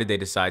 and why did they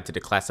decide to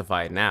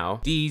declassify it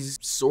now? These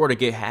sort of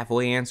get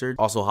halfway answered.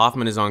 Also,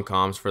 Hoffman is on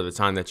comms for the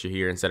time that you're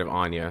here instead of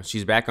Anya.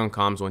 She's back on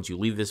comms once you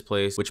leave this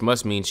place, which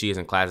must mean she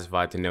isn't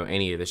classified to know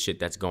any of the shit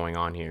that's going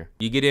on here.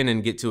 You get in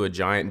and get to a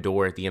giant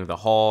door at the end of the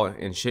hall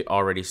and shit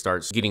already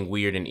starts getting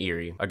weird and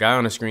eerie. A guy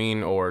on a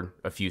screen, or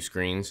a few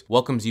screens,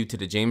 welcomes you to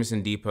the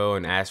Jameson Depot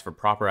and asks for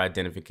proper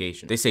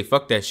identification. They say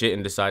fuck that shit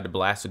and decide to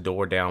blast the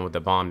door down with the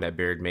bomb that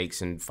Baird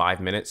makes in 5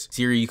 minutes.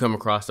 Here you come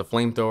across a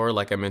flamethrower,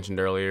 like I mentioned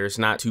earlier. It's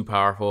not too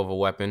powerful of a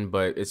weapon,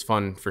 but it's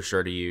fun for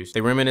sure to use. They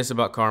reminisce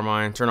about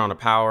Carmine, turn on the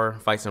power,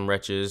 fight some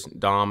wretches,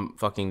 Dom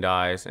fucking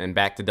dies, and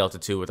back to Delta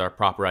 2 with our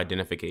proper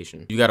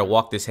identification. You gotta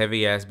walk this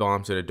heavy ass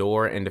bomb to the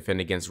door and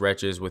defend against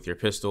wretches with your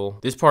pistol.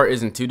 This part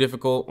isn't too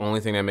difficult. Only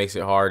thing that makes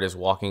it hard is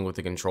walking with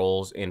the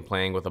controls and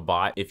playing with a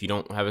bot if you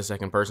don't have a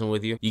second person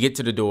with you. You get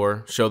to the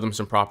door, show them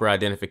some proper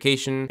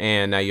identification,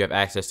 and now you have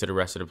access to the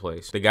rest of the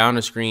place. The guy on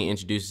the screen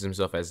introduces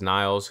himself as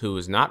Niles, who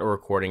is not a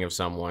recording of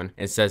someone,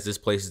 and says this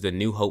place is the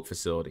New Hope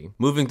facility.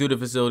 Moving through the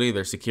facility,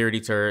 there's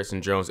security turrets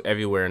and drones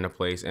everywhere in the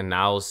place, and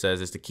Niles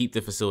says it's to keep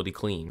the facility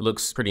clean. It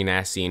looks pretty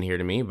nasty in here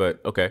to me, but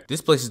okay.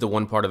 This place is the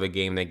one part of the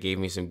game that gave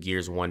me some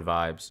Gears 1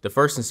 vibes. The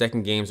first and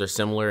second games are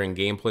similar in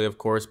gameplay, of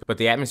course, but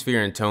the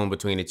atmosphere and tone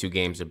between the two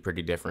games are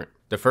pretty different.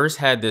 The first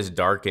had this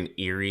dark and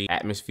eerie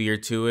atmosphere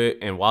to it,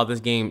 and while this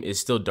game is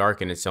still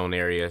dark in its own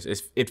areas,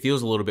 it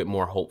feels a little bit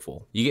more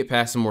hopeful. You get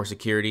past some more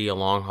security, a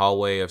long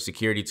hallway of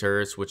security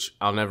turrets, which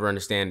I'll never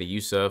understand the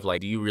use of.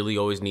 Like, do you really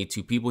always need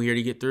 2 people here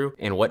to get through?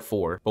 And what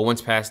for? But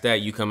once past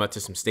that, you come up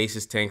to some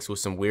stasis tanks with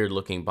some weird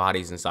looking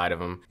bodies inside of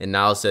them, and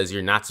Niles says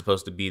you're not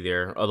supposed to be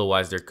there,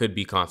 otherwise there could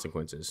be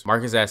consequences.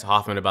 Marcus asks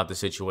Hoffman about the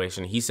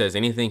situation. He says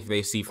anything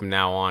they see from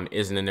now on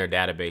isn't in their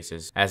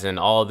databases, as in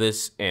all of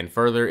this and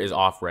further is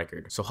off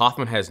record. So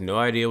Hoffman has no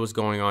idea what's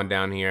going on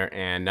down here,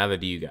 and neither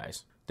do you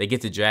guys. They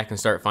get to Jack and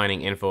start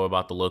finding info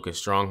about the Locust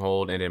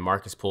stronghold, and then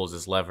Marcus pulls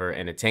his lever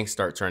and the tanks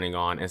start turning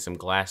on and some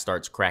glass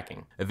starts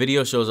cracking. A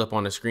video shows up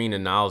on the screen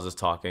and Niles is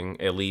talking.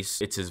 At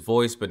least it's his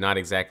voice, but not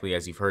exactly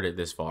as you've heard it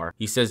this far.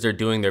 He says they're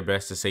doing their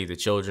best to save the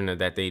children and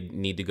that they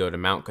need to go to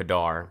Mount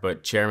Kadar,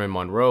 but Chairman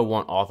Monroe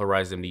won't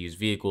authorize them to use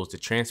vehicles to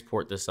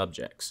transport the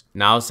subjects.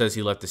 Niles says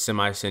he left a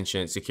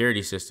semi-sentient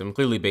security system,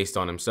 clearly based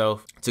on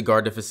himself, to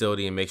guard the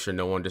facility and make sure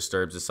no one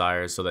disturbs the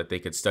sires so that they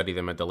could study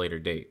them at the later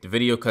date. The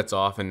video cuts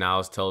off and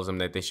Niles tells them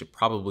that they should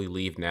probably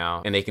leave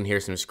now, and they can hear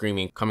some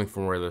screaming coming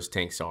from where those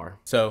tanks are.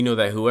 So you know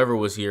that whoever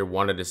was here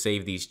wanted to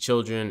save these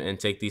children and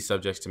take these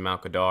subjects to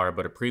Mount Kadar,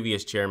 but a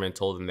previous chairman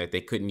told them that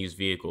they couldn't use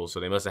vehicles, so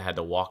they must have had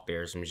to walk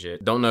there or some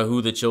shit. Don't know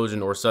who the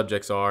children or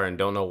subjects are, and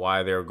don't know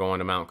why they were going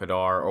to Mount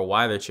Kadar or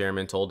why the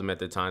chairman told them at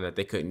the time that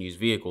they couldn't use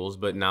vehicles,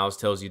 but Niles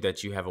tells you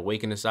that you have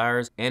awakened the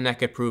sires, and that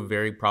could prove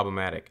very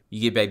problematic.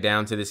 You get back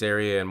down to this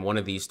area and one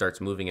of these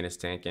starts moving in his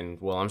tank, and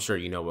well, I'm sure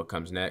you know what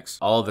comes next.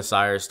 All of the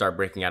sires start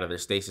breaking out of their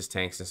stasis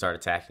tanks and start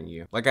attacking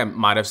you. Like I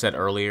might have said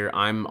earlier,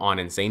 I'm on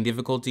insane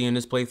difficulty in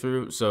this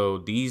playthrough, so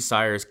these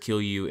sires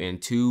kill you in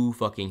 2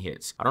 fucking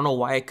hits. I don't know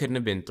why it couldn't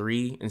have been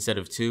 3 instead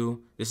of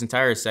 2. This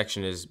entire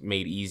section is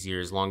made easier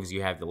as long as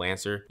you have the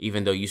Lancer,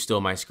 even though you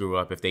still might screw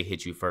up if they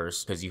hit you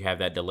first, because you have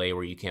that delay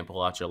where you can't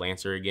pull out your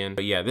Lancer again.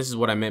 But yeah, this is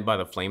what I meant by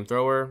the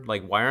flamethrower.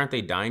 Like, why aren't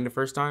they dying the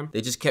first time? They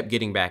just kept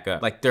getting back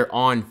up. Like, they're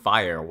on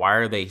fire. Why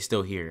are they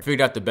still here? I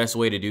figured out the best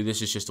way to do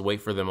this is just to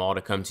wait for them all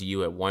to come to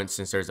you at once,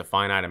 since there's a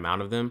finite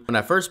amount of them. When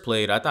I first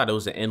played, I thought it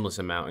was an endless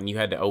amount, and you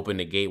had to open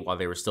the gate while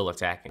they were still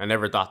attacking. I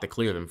never thought to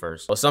clear them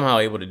first. I was somehow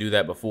able to do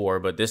that before,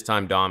 but this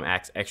time Dom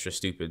acts extra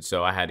stupid,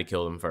 so I had to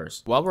kill them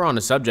first. While we're on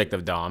the subject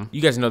of Dom,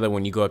 you guys know that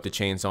when you go up to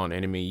chainsaw an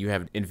enemy, you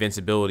have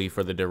invincibility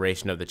for the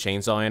duration of the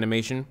chainsaw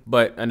animation,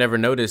 but I never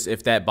noticed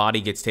if that body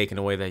gets taken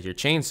away that you're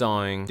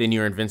chainsawing, then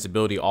your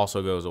invincibility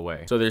also goes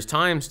away. So there's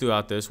times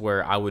throughout this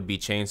where I would be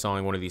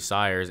chainsawing one of these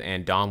sires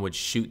and Dom would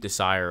shoot the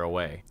sire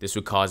away. This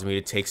would cause me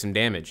to take some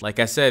damage. Like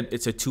I said,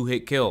 it's a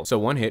 2-hit kill. So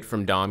 1 hit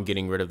from Dom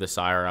getting rid of the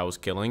sire I was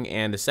killing,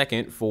 and the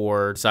second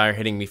for the sire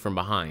hitting me from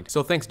behind.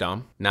 So thanks,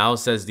 Dom.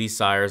 Niles says these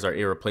sires are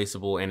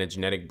irreplaceable and a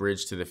genetic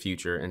bridge to the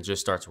future, and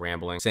just starts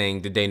rambling,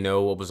 saying did they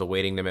know what was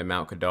awaiting them at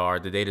Mount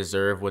Kadar? Did they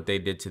deserve what they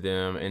did to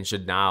them? And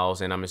should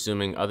Niles, and I'm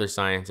assuming other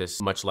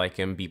scientists much like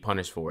him, be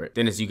punished for it?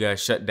 Then as you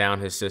guys shut down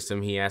his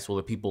system, he asks will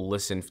the people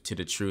listen to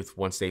the truth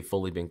once they've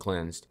fully been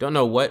cleansed? Don't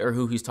know what or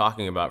who he's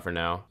talking about for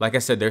now. Like I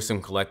said, there's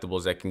some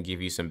collectibles that can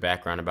give you some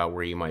background about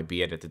where you might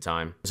be at the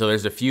time. So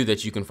there's a few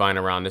that you can find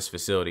around this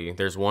facility.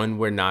 There's one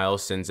where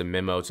Niles sends a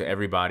memo to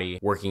everybody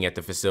working at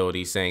the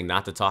facility saying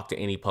not to talk to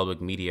any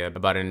public media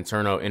about an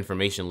internal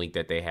information leak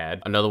that they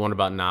had. Another one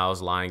about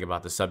Niles lying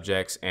about the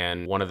subjects,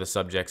 and one of the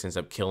subjects ends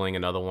up killing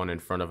another one in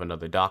front of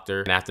another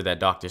doctor. And after that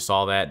doctor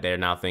saw that, they're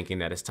now thinking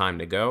that it's time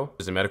to go.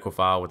 There's a medical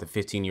file with a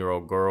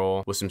 15-year-old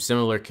girl with some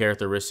similar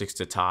characteristics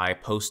to Ty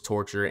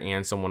post-torture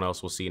and someone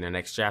else we'll see in the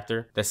next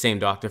chapter. That same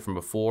doctor from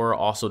before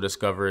also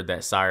discovered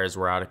that sires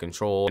were out of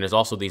control, and there's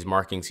also these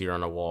markings here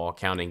on the wall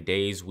counting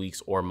days,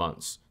 weeks, or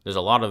months. There's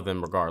a lot of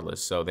them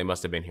regardless, so they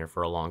must have been here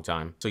for a long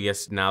time. So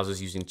yes, Niles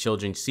is using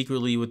children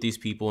secretly with these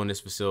people in this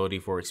facility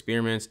for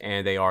experiments,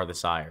 and they are the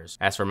sires.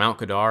 As for Mount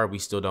Kadar, we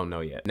still don't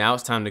know yet. Now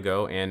it's time to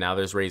go, and now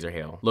there's Razor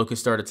Hail.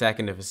 Locusts start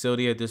attacking the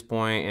facility at this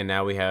point, and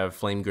now we have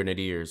Flame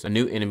Grenadiers, a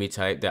new enemy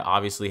type that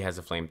obviously has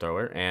a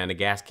flamethrower and a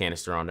gas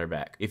canister on their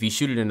back. If you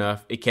shoot it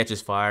enough, it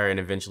catches fire and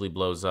eventually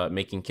blows up,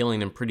 making killing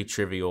them pretty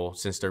trivial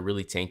since they're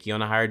really tanky on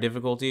the higher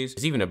difficulties.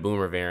 There's even a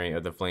boomer variant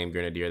of the Flame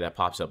Grenadier that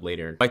pops up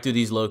later. Fight through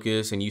these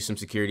locusts and use some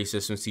security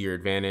systems to your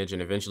advantage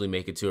and eventually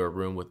make it to a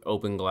room with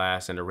open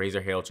glass, and the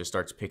Razor Hail just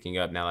starts picking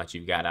up now that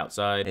you've got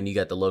outside and you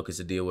got the locusts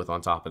to deal with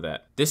on top of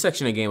that. This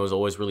section of the game was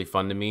always really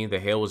fun to me. The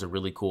hail was a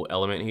really cool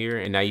element here,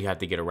 and now you have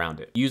to get around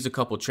it. Use a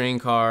couple train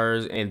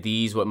cars and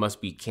these what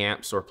must be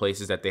camps or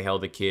places that they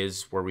held the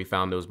kids where we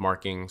found those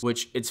markings,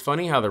 which it's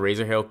funny how the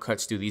Razor Hail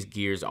cuts through these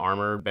gears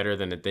armor better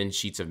than the thin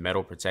sheets of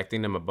metal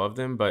protecting them above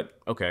them, but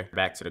okay.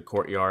 Back to the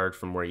courtyard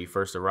from where you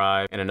first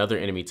arrived, and another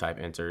enemy type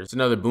enters. It's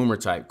another boomer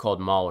type called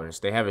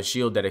Maulers. They have a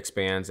shield that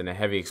expands and a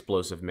heavy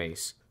explosive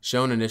mace.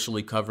 Shown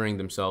initially covering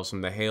themselves from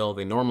the hail,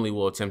 they normally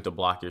will attempt to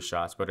block your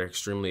shots, but are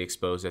extremely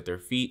exposed at their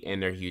feet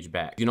and their huge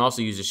back. You can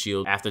also use a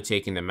shield after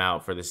taking them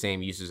out for the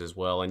same uses as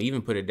well, and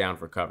even put it down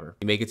for cover.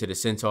 You make it to the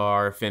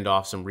Centaur, fend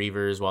off some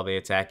Reavers while they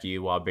attack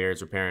you, while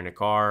Baird's repairing a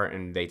car,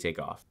 and they take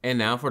off. And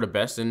now for the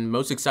best and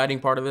most exciting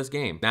part of this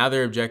game. Now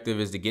their objective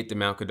is to get to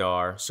Mount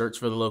Kadar, search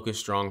for the Locust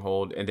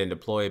stronghold, and then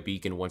deploy a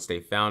beacon once they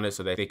found it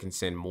so that they can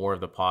send more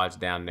of the pods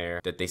down there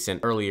that they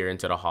sent earlier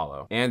into the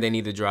hollow. And they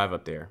need to drive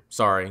up there.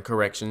 Sorry,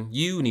 correction,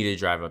 you need to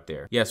drive up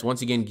there. Yes,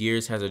 once again,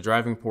 Gears has a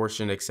driving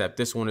portion, except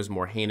this one is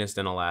more heinous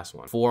than the last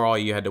one. Before, all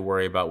you had to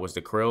worry about was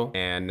the krill,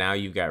 and now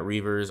you've got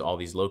Reavers, all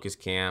these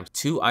locust camps,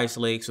 2 ice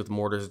lakes with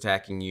mortars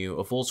attacking you,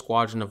 a full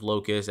squadron of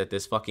locusts at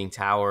this fucking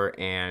tower,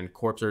 and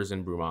corpsers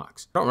and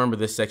brumox. I don't remember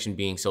this section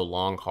being so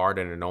long, hard,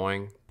 and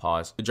annoying.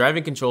 Pause. The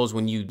driving controls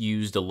when you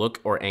use the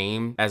look or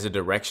aim as a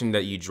direction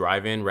that you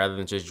drive in rather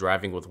than just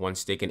driving with one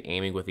stick and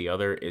aiming with the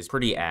other is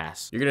pretty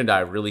ass. You're gonna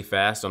die really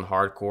fast on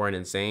hardcore and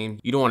insane.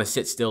 You don't want to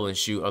sit still and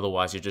shoot,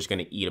 otherwise you're just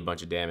gonna eat a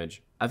bunch of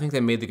damage. I think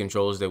they made the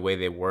controls the way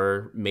they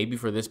were, maybe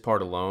for this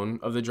part alone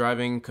of the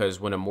driving,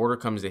 because when a mortar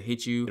comes to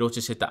hit you, it'll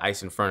just hit the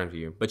ice in front of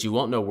you, but you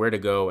won't know where to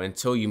go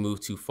until you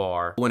move too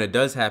far. When it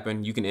does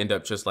happen, you can end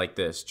up just like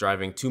this,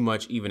 driving too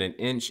much, even an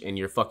inch, and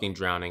you're fucking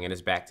drowning and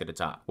it's back to the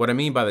top. What I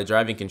mean by the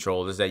driving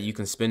controls is that you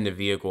can spin the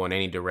vehicle in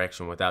any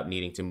direction without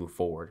needing to move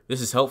forward.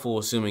 This is helpful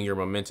assuming your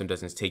momentum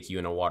doesn't take you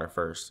in the water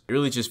first. It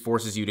really just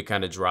forces you to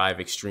kind of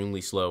drive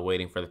extremely slow,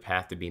 waiting for the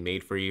path to be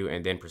made for you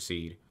and then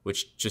proceed,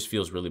 which just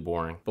feels really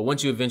boring. But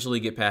once you eventually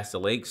get past the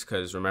lakes,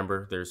 because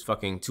remember, there's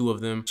fucking 2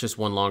 of them, just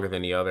one longer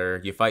than the other,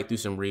 you fight through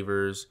some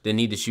Reavers, then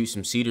need to shoot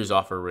some cedars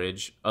off a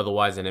ridge,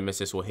 otherwise the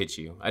Nemesis will hit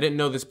you. I didn't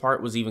know this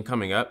part was even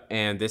coming up,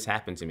 and this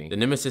happened to me. The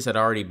Nemesis had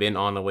already been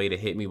on the way to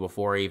hit me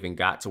before I even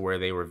got to where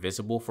they were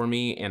visible for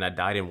me, and I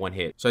died in 1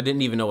 hit. So I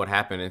didn't even know what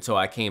happened until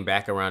I came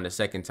back around the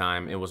second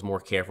time and was more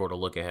careful to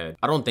look ahead.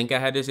 I don't think I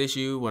had this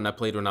issue when I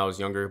played when I was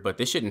younger, but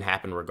this shouldn't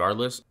happen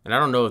regardless. And I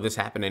don't know if this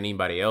happened to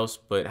anybody else,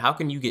 but how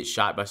can you get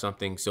shot by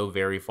something so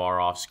very far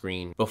off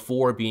screen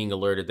before being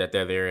alerted that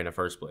they're there in the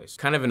first place?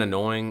 Kind of an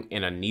annoying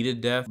and a needed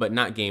death, but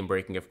not game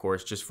breaking, of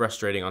course, just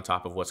frustrating on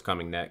top of what's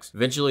coming next.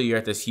 Eventually you're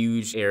at this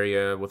huge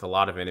area with a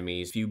lot of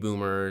enemies, few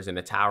boomers, and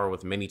a tower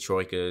with many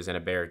troikas and a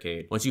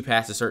barricade. Once you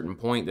pass a certain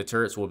point, the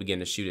turrets will begin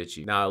to shoot at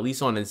you. Now, at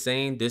least on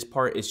Insane, this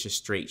part is just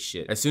straight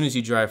shit. As soon as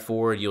you drive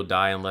forward, you'll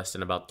die in less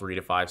than about 3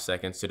 to 5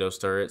 seconds to those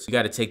turrets. You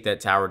got to take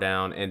that tower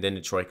down, and then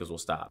the troikas will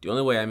stop. The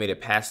only way I made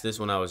it past this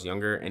when I was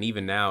younger, and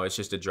even now, it's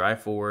just to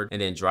drive forward and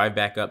then drive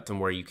back up to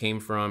where you came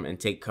from and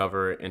take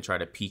cover and try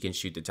to peek and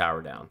shoot the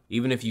tower down.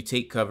 Even if you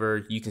take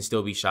cover, you can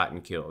still be shot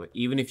and killed.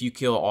 Even if you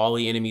kill all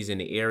the enemies in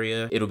the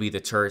area, it'll be the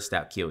turrets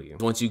that kill you.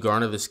 Once you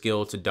garner the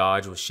skill to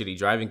dodge with shitty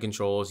driving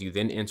controls, you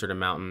then enter the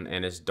mountain,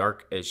 and it's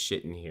dark as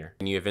shit in here.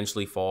 And you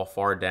eventually fall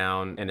far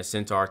down, and the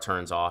Centaur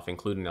turns off,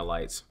 including the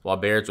lights. While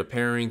Baird's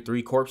repairing,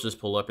 3 corpses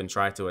pull up and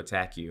try to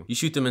attack you. You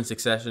shoot them in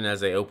succession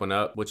as they open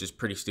up, which is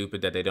pretty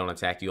stupid that they don't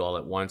attack you all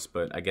at once,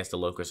 but I guess the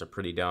locusts are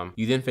pretty dumb.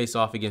 You then face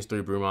off against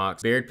 3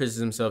 brumox. Baird pisses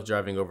himself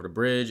driving over the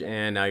bridge,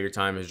 and now your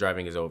time as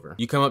driving is over.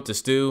 You come up to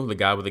Stu, the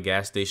guy with the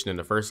gas station in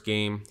the first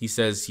game. He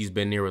says he's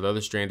been here with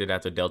other stranded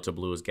after Delta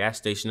blew his gas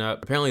station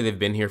up. Apparently they've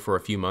been here for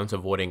a few months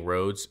avoiding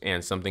roads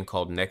and something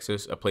called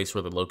Nexus, a place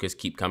where the locusts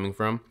keep coming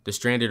from. The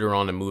stranded are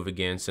on the move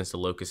again since the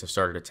locusts have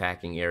started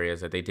attacking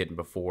areas that they didn't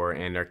before,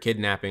 and are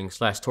kidnapping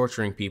 /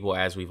 torturing people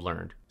as we've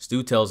learned.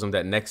 Stu tells him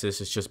that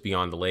Nexus is just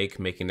beyond the lake,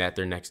 making that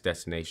their next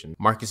destination.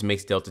 Marcus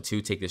makes Delta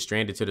 2 take the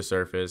stranded to the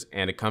surface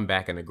and to come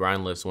back in the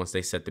grind list once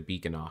they set the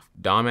beacon off.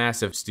 Dom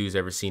asks if Stu's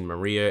ever seen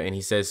Maria, and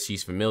he says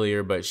she's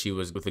familiar, but she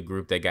was with a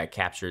group that got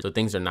captured, so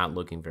things are not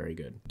looking very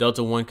good.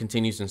 Delta 1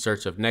 continues in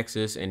search of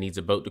Nexus and needs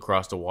a boat to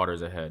cross the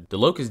waters ahead. The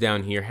locusts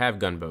down here have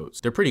gunboats.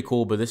 They're pretty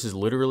cool, but this is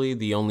literally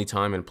the only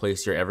time and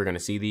place you're ever going to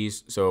see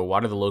these, so why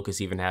do the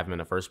locusts even have them in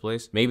the first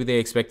place? Maybe they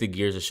expected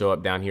Gears to show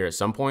up down here at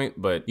some point,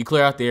 but you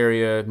clear out the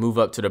area, move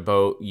up to to the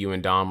boat you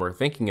and Dom were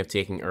thinking of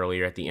taking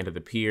earlier at the end of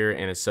the pier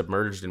and is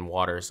submerged in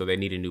water, so they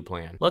need a new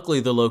plan. Luckily,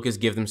 the locusts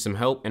give them some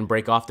help and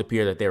break off the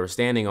pier that they were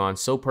standing on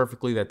so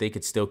perfectly that they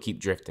could still keep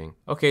drifting.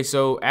 Okay,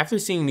 so after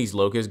seeing these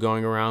locusts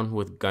going around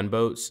with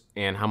gunboats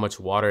and how much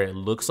water it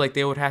looks like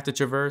they would have to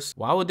traverse,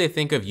 why would they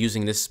think of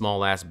using this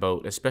small ass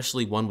boat,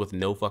 especially one with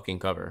no fucking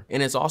cover?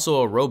 And it's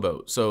also a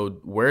rowboat, so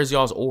where's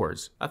y'all's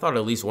oars? I thought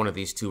at least one of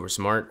these two were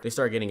smart. They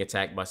start getting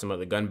attacked by some of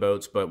the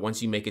gunboats, but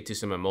once you make it to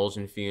some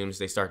emulsion fumes,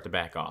 they start to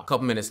back off. A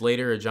couple minutes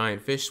later, a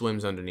giant fish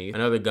swims underneath.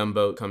 Another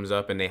gunboat comes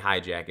up and they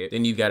hijack it.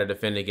 Then you gotta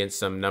defend against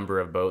some number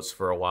of boats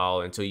for a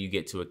while until you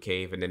get to a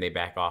cave and then they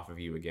back off of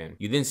you again.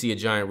 You then see a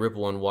giant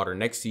ripple in water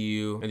next to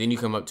you, and then you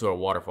come up to a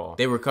waterfall.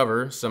 They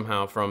recover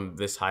somehow from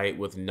this height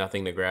with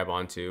nothing to grab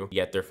onto,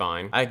 yet they're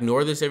fine. I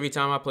ignore this every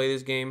time I play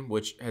this game,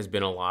 which has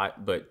been a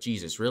lot, but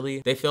Jesus,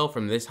 really? They fell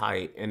from this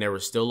height and they were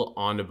still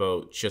on the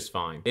boat just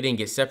fine. They didn't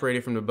get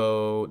separated from the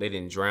boat, they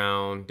didn't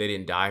drown, they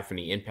didn't die from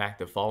the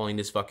impact of falling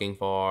this fucking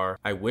far.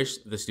 I wish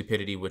the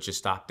stupidity would just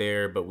stop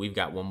there, but we've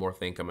got one more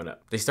thing coming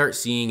up. They start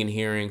seeing and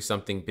hearing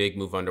something big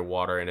move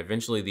underwater, and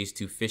eventually these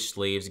two fish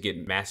slaves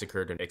get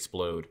massacred and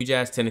explode. Huge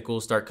ass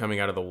tentacles start coming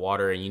out of the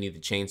water and you need to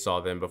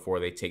chainsaw them before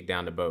they take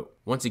down the boat.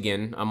 Once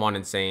again, I'm on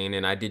insane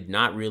and I did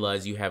not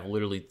realize you have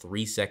literally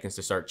 3 seconds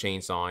to start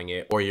chainsawing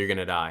it or you're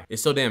gonna die.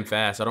 It's so damn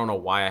fast, I don't know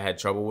why I had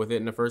trouble with it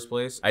in the first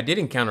place. I did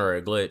encounter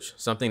a glitch,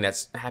 something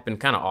that's happened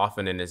kind of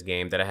often in this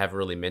game that I haven't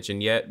really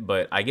mentioned yet,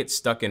 but I get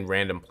stuck in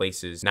random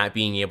places not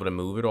being able to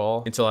move at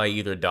all until I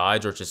either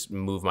dodge or just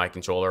move my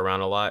controller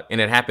around a lot.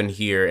 And it happened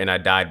here and I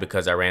died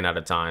because I ran out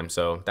of time,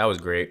 so that was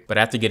great. But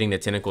after getting the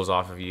tentacles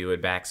off of you,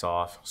 it backs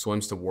off,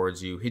 swims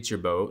towards you, hits your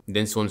boat,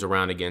 then swims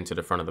around again to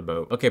the front of the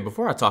boat. Okay,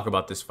 before I talk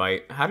about this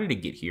fight, how did it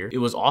get here? It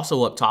was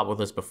also up top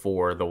with us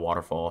before the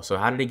waterfall, so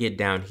how did it get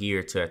down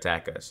here to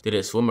attack us? Did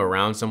it swim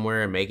around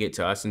somewhere and make it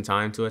to us in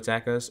time to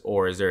attack us,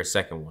 or is there a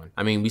second one?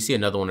 I mean, we see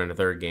another one in the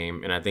third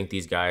game, and I think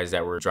these guys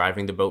that were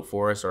driving the boat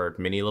for us are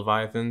mini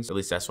Leviathans. At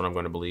least that's what I'm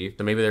going to believe.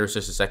 So maybe there was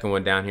just a second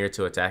one down here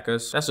to attack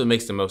us. That's what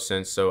makes the most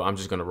sense, so I'm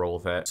just going to roll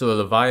with that. So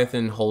the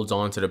Leviathan holds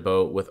on to the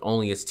boat with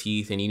only its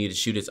teeth, and you need to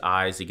shoot its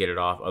eyes to get it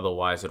off,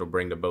 otherwise it'll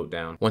bring the boat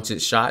down. Once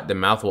it's shot, the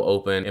mouth will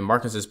open, and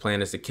Marcus's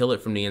plan is to kill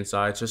it from the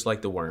inside, just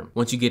like the worm.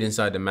 Once you get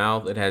inside the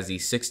mouth, it has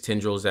these 6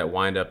 tendrils that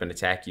wind up and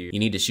attack you. You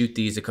need to shoot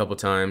these a couple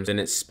times, and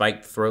its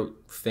spiked throat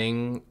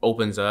thing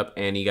opens up,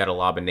 and you gotta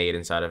lob a nade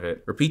inside of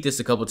it. Repeat this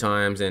a couple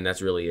times, and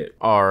that's really it.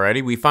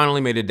 Alrighty, we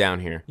finally made it down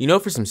here. You know,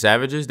 for some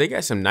savages, they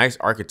got some nice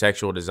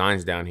architectural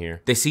designs down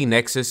here. They see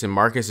Nexus, and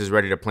Marcus is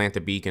ready to plant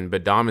the beacon,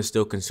 but Dom is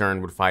still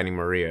concerned with fighting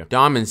Maria.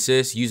 Dom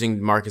insists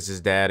using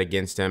Marcus's dad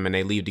against him, and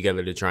they leave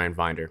together to try and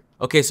find her.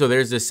 Okay, so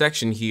there's this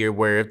section here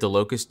where if the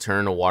locusts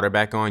turn the water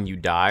back on, you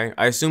die.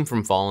 I assume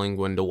from falling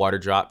when the water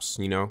drops,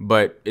 you know,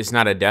 but it's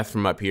not a death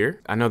from up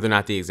here. I know they're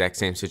not the exact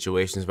same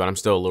situations, but I'm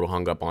still a little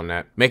hung up on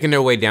that. Making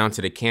their way down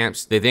to the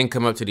camps, they then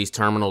come up to these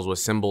terminals with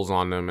symbols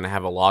on them and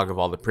have a log of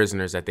all the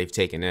prisoners that they've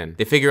taken in.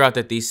 They figure out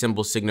that these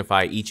symbols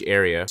signify each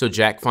area, so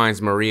Jack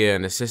finds Maria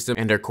in the system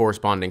and their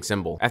corresponding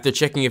symbol. After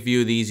checking a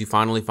few of these, you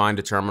finally find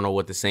a terminal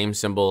with the same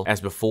symbol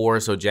as before,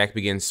 so Jack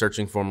begins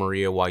searching for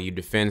Maria while you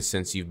defend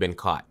since you've been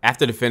caught.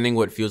 After defending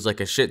what feels like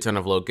a shit ton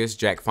of locusts,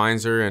 Jack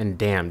finds her, and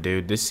damn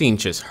dude, this scene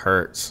just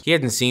hurts. He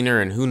hadn't seen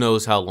her in who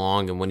knows how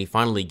long, and when he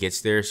finally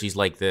gets there, she's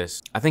like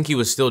this. I think he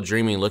was still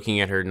dreaming looking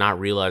at her, not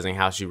realizing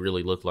how she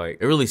really looked like.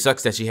 It really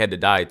sucks that she had to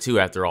die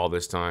too after all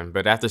this time,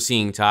 but after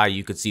seeing Ty,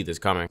 you could see this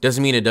coming.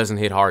 Doesn't mean it doesn't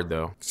hit hard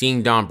though.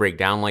 Seeing Dom break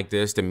down like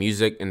this, the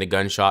music and the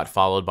gunshot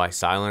followed by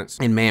silence,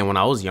 and man, when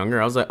I was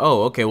younger, I was like,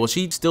 oh, okay, well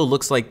she still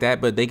looks like that,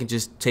 but they can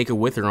just take her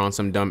with her on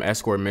some dumb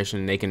escort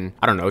mission, and they can,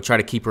 I don't know, try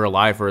to keep her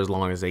alive for as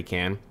long as they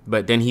can.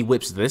 But then he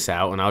whips this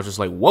out, and I was just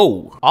like,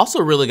 whoa.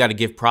 Also really got to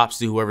give props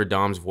to whoever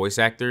Dom's voice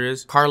actor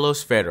is,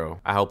 Carlos Ferro.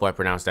 I hope I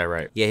pronounced that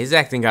right. Yeah, his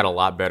acting got a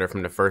lot better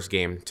from the first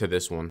game to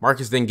this one.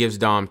 Marcus then gives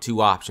Dom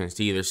 2 options,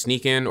 to either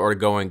sneak in or to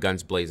go in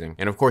guns blazing.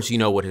 And of course, you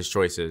know what his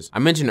choice is. I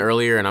mentioned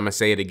earlier, and I'm gonna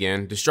say it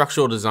again, the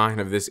structural design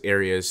of this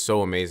area is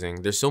so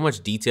amazing. There's so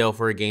much detail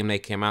for a game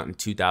that came out in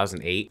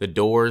 2008. The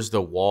doors,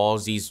 the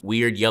walls, these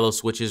weird yellow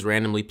switches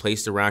randomly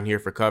placed around here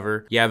for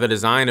cover. Yeah, the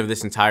design of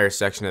this entire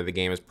section of the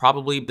game is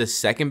probably the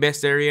second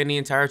best area in the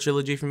entire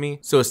trilogy for me.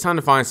 So it's time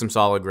to find some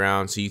solid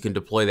ground so you can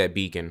deploy that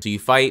beacon. So you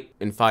fight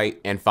and fight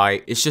and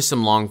fight. It's just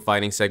some long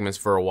fighting segments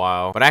for a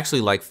while, but I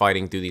actually like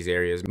fighting through these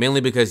areas, mainly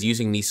because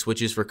using these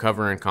switches for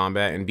cover in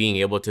combat and being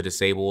able to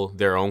disable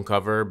their own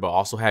cover, but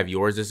also have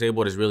yours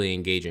disabled is really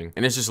engaging.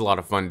 And it's just a lot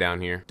of fun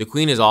down here. The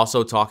queen is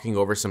also talking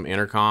over some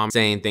intercom,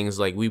 saying things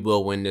like, we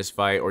will win this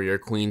fight, or your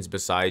queen's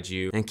beside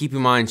you. And keep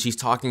in mind, she's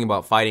talking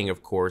about fighting,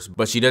 of course,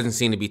 but she doesn't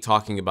seem to be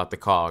talking about the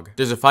cog.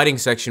 There's a fighting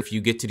section if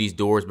you get to these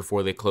doors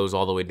before they close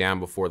all the way down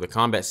before the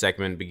combat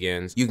segment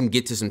begins, you can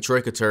get to some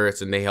troika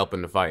turrets and they help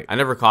in the fight. I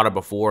never caught it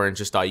before and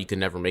just thought you could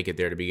never make it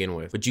there to begin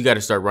with, but you got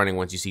to start running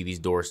once you see these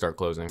doors start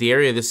closing. The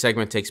area this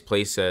segment takes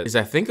place at is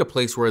I think a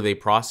place where they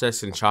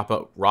process and chop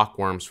up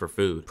rockworms for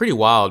food. Pretty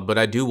wild, but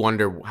I do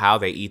wonder how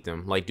they eat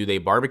them. Like, do they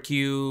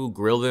barbecue,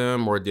 grill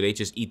them, or do they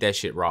just eat that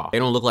shit raw? They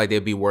don't look like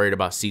they'd be worried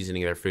about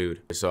seasoning their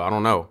food, so I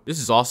don't know. This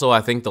is also,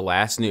 I think, the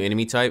last new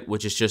enemy type,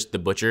 which is just the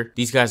butcher.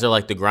 These guys are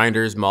like the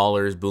grinders,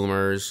 maulers,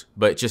 boomers,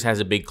 but just has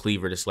a big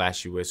cleaver to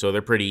slash you with, so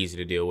they're pretty easy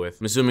to deal with.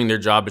 I'm assuming their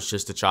job is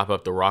just to chop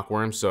up the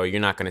rockworms, so you're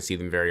not gonna see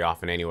them very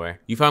often anyway.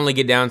 You finally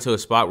get down to a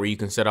spot where you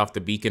can set off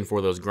the beacon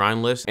for those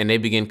grind lifts, and they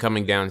begin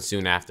coming down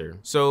soon after.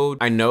 So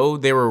I know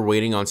they were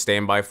waiting on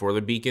standby for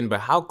the beacon,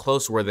 but how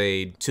close were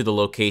they to the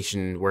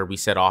location where we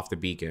set off the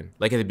beacon?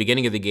 Like at the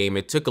beginning of the game,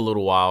 it took a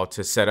little while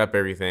to set up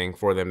everything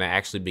for them to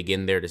actually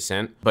begin their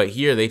descent, but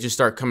here they just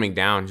start coming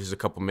down just a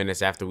couple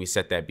minutes after we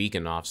set that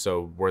beacon off.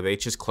 So were they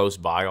just close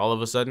by all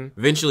of a sudden?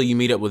 Eventually you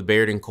meet up with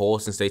Baird and Cole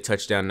since they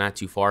touched down not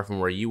too far from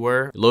where you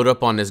were. Load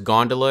up on this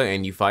gondola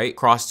and you fight.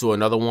 Cross to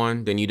another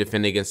one, then you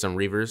defend against some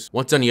Reavers.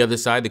 Once on the other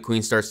side, the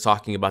Queen starts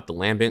talking about the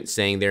Lambent,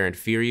 saying they're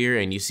inferior,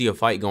 and you see a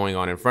fight going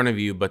on in front of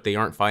you, but they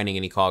aren't fighting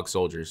any cog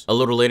soldiers. A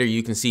little later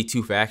you can see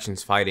two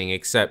factions fighting,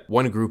 except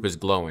one group is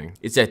glowing.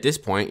 It's at this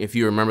point, if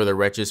you remember the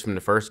wretches from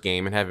the first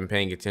game and have been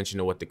paying attention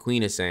to what the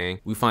Queen is saying,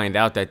 we find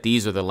out that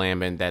these are the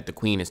Lambent that the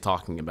Queen is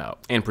talking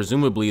about. And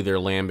presumably they're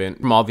Lambent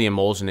from all the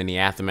emulsion in the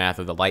aftermath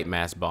of the light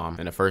mass bomb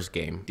in the first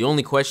game. The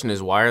only question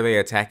is, why are they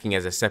attacking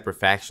as a separate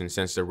faction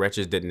since the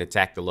wretches didn't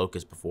attack the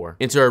Locust before?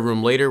 Enter a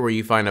room later where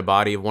you find a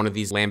body of one of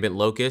these Lambent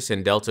Locusts,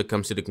 and Delta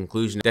comes to the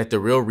conclusion that the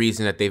real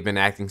reason that they've been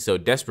acting so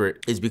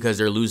desperate is because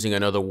they're losing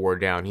another war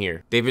down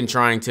here. They've been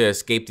trying to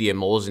escape the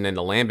emulsion and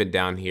the Lambent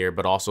down here,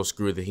 but also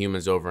screw the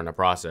humans over in the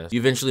process. You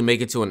eventually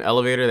make it to an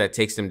elevator that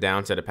takes them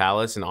down to the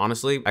palace, and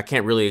honestly, I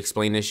can't really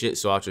explain this shit,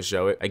 so I'll just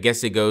show it. I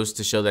guess it goes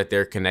to show that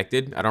they're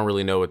connected. I don't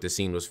really know what the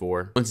scene was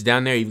for. Once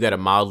down there, you've got a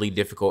mildly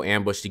difficult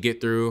ambush to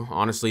get through.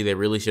 Honestly, they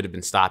really should have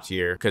been stopped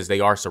here because they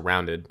are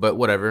surrounded, but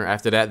whatever.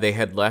 After that, they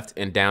head left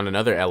and down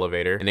another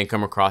elevator and then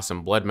come across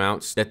some blood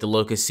mounts that the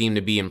Locusts seem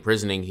to be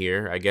imprisoning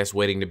here, I guess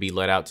waiting to be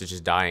let out to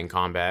just die in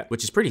combat,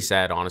 which is pretty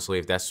sad, honestly,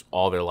 if that's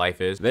all their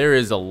life is. There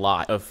is a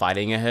lot of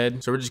fighting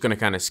ahead, so we're just gonna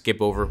kind of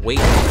skip over. Wait.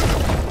 Oh,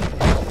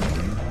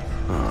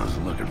 I was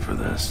looking for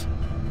this.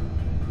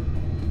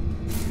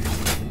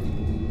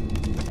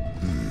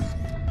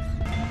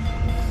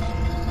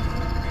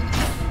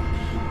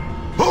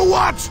 Who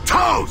wants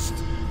toast?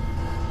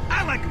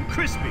 I like them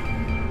crispy.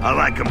 I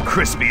like them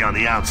crispy on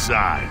the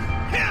outside.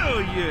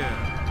 Hell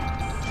yeah.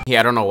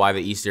 Yeah, I don't know why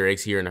the Easter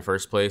egg's here in the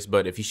first place,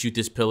 but if you shoot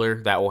this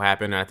pillar, that will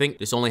happen. And I think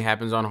this only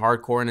happens on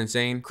hardcore and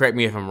insane. Correct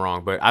me if I'm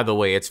wrong, but either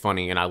way, it's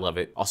funny and I love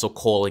it. Also,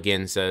 Cole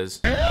again says,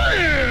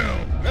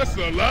 Damn, that's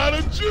a lot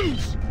of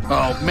juice.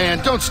 Oh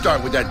man, don't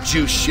start with that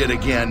juice shit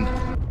again.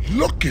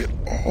 Look at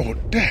all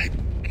that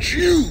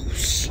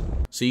juice.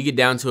 So you get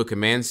down to a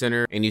command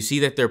center and you see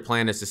that their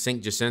plan is to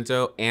sink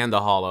Jacinto and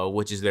the Hollow,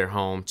 which is their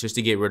home, just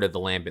to get rid of the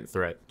Lambent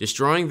threat.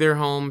 Destroying their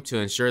home to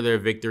ensure their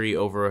victory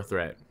over a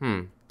threat.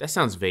 That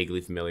sounds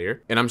vaguely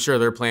familiar, and I'm sure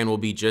their plan will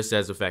be just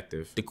as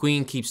effective. The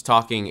Queen keeps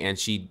talking and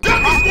she...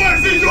 That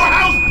was in your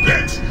house,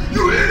 bitch!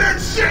 You hear that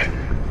shit?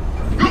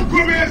 Your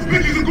grub ass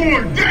bitches are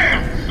going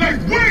down! Like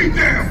way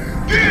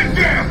down! Dead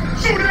down!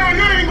 So down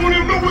you ain't gonna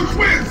even know which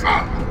way is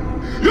up!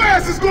 Your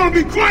ass is gonna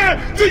be crying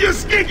to your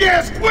skink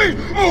ass queen!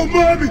 Oh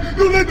mommy,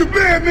 you let the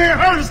bad man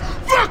hurt us!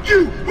 Fuck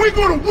you! We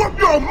gonna whoop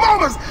your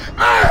mama's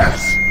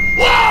ass!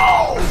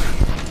 Whoa!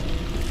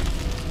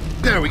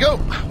 There we go.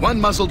 One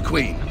muzzled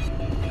queen.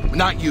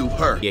 Not you,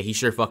 her. Yeah, he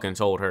sure fucking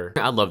told her.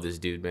 I love this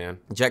dude, man.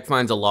 Jack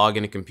finds a log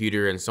in a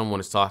computer and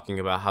someone is talking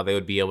about how they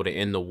would be able to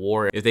end the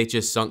war if they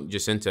just sunk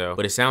Jacinto,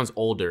 but it sounds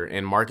older,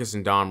 and Marcus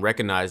and Dom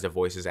recognize the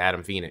voice as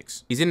Adam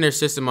Phoenix. He's in their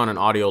system on an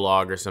audio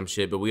log or some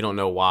shit, but we don't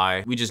know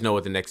why. We just know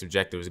what the next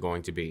objective is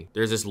going to be.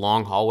 There's this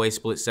long hallway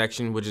split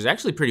section, which is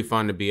actually pretty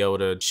fun to be able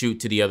to shoot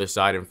to the other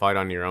side and fight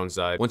on your own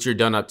side. Once you're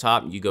done up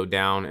top, you go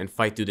down and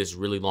fight through this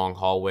really long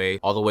hallway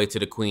all the way to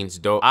the Queen's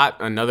door.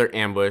 Another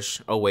ambush.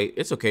 Oh wait,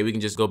 it's okay, we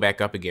can just go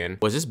back up again.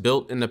 Was this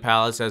built in the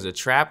palace as a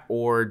trap,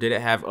 or did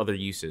it have other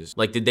uses?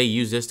 Like, did they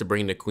use this to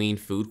bring the Queen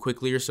food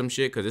quickly or some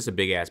shit? Because it's a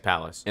big ass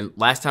palace. And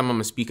last time I'm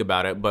gonna speak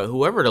about it, but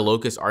whoever the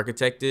Locust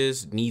architect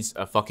is needs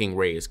a fucking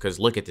raise, because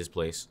look at this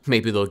place.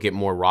 Maybe they'll get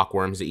more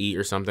rockworms to eat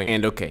or something.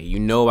 And okay, you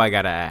know I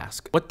gotta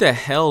ask, what the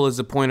hell is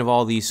the point of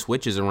all these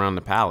switches around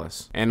the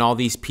palace? And all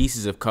these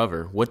pieces of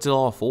cover? What's it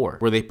all for?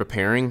 Were they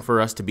preparing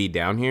for us to be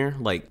down here?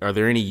 Like, are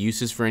there any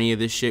uses for any of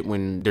this shit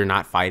when they're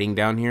not fighting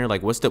down here?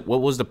 Like, what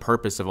was the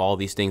purpose of all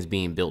these things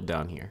being built? built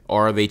down here?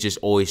 Or are they just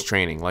always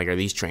training? Like, are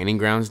these training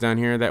grounds down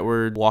here that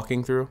we're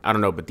walking through? I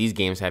don't know, but these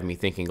games have me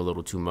thinking a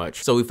little too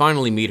much. So we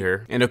finally meet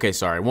her, and okay,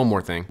 sorry, one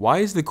more thing. Why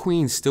is the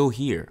queen still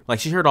here? Like,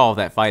 she heard all of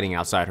that fighting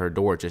outside her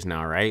door just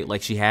now, right?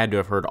 Like, she had to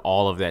have heard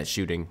all of that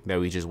shooting that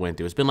we just went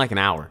through. It's been like an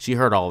hour. She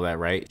heard all of that,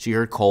 right? She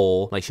heard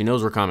Cole, like, she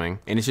knows we're coming,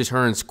 and it's just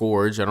her and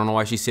Scourge. I don't know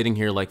why she's sitting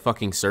here like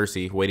fucking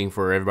Cersei, waiting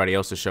for everybody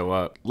else to show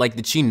up. Like,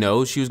 did she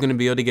know she was gonna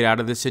be able to get out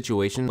of this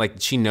situation? Like,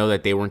 did she know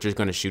that they weren't just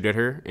gonna shoot at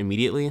her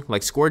immediately?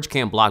 Like, Scourge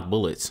can't block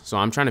bullets, so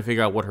I'm trying to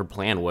figure out what her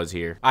plan was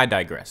here. I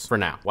digress for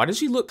now. Why does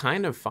she look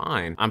kind of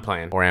fine? I'm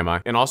playing, or am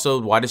I? And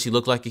also, why does she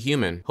look like a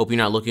human? Hope you're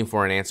not looking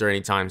for an answer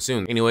anytime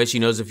soon. Anyway, she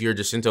knows of your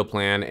Jacinto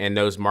plan and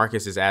knows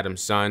Marcus is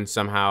Adam's son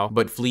somehow,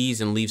 but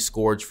flees and leaves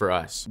Scourge for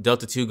us.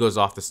 Delta 2 goes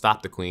off to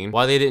stop the queen.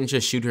 Why they didn't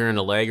just shoot her in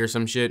the leg or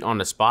some shit on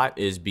the spot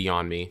is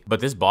beyond me. But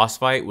this boss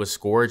fight with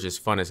Scourge is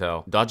fun as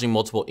hell. Dodging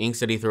multiple inks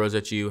that he throws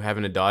at you,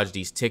 having to dodge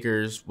these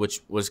tickers,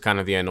 which was kind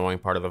of the annoying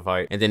part of the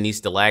fight, and then these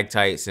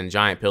stalactites and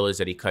giant pillars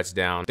that he cuts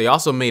down. They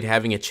also made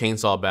having a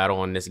chainsaw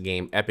battle in this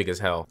game epic as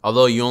hell.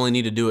 Although you only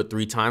need to do it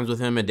 3 times with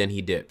him and then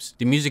he dips.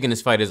 The music in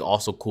this fight is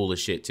also cool as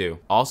shit too.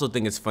 I also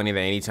think it's funny that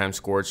anytime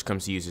Scourge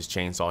comes to use his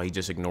chainsaw, he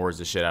just ignores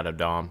the shit out of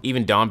Dom.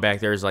 Even Dom back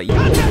there is like,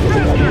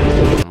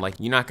 I'm like,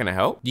 you're not gonna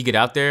help? You get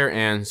out there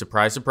and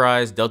surprise,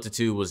 surprise, Delta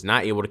 2 was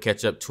not able to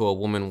catch up to a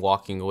woman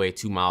walking away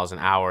 2 miles an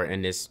hour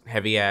in this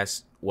heavy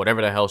ass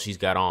whatever the hell she's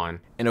got on.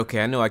 And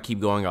okay, I know I keep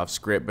going off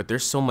script, but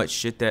there's so much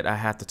shit that I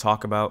have to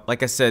talk about.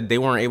 Like I said, they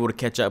weren't able to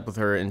catch up with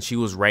her and she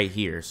was right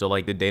here. So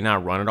like, did they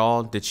not run at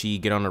all? Did she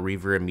get on a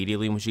Reaver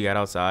immediately when she got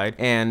outside?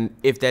 And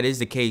if that is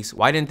the case,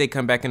 why didn't they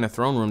come back in the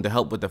throne room to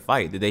help with the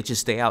fight? Did they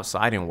just stay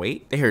outside and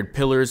wait? They heard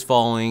pillars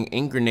falling,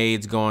 ink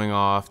grenades going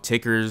off,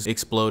 tickers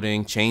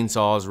exploding,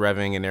 chainsaws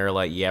revving, and they're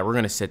like, yeah, we're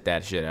gonna sit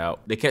that shit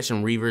out. They catch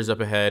some Reavers up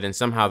ahead and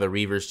somehow the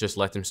Reavers just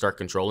let them start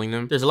controlling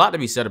them. There's a lot to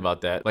be said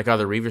about that. Like, are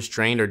the Reavers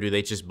trained or do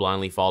they just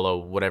blindly follow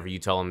whatever you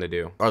tell them to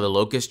do? Are the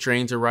Locusts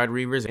trained to ride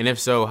Reavers? And if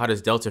so, how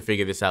does Delta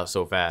figure this out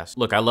so fast?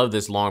 Look, I love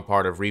this long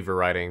part of Reaver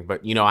riding,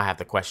 but you know I have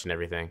to question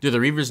everything. Do the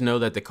Reavers know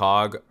that the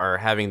Cog are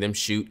having them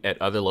shoot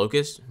at other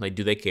Locusts? Like,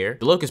 do they care?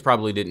 The Locusts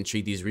probably didn't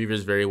treat these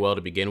Reavers very well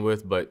to begin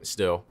with, but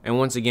still. And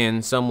once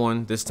again,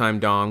 someone, this time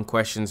Dom,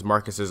 questions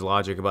Marcus's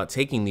logic about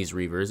taking these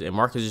Reavers, and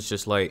Marcus is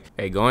just like,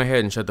 hey, go ahead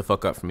and shut the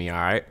fuck up for me,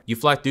 alright? You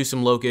fly through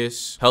some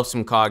Locusts, help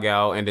some Cog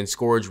out, and then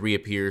Scourge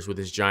reappears with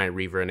his giant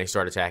Reaver and they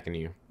start attacking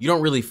you. You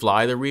don't really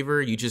fly the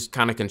Reaver, you just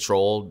kind of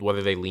control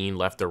whether they lean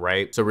left or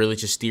right. So really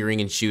just steering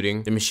and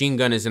shooting. The machine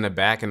gun is in the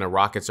back and the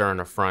rockets are in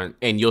the front,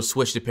 and you'll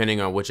switch depending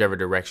on whichever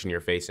direction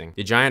you're facing.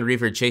 The giant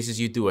Reaver chases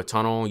you through a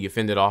tunnel, you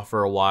fend it off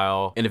for a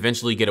while, and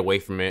eventually get away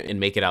from it and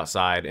make it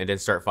outside, and then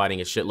start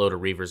fighting a shitload of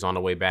Reavers on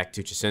the way back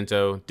to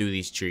Jacinto through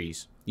these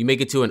trees. You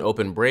make it to an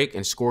open break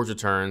and Scourge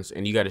returns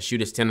and you got to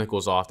shoot its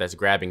tentacles off that's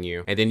grabbing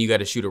you, and then you got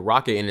to shoot a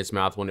rocket in its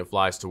mouth when it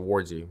flies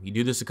towards you. You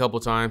do this a couple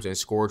times and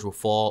Scourge will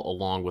fall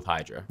along with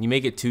Hydra. You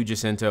make it to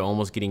Jacinto,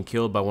 almost getting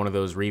killed by one of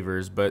those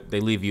Reavers, but they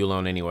leave you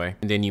alone anyway.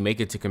 And then you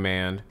make it to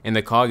command, and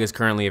the Cog is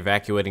currently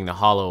evacuating the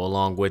Hollow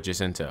along with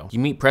Jacinto. You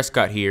meet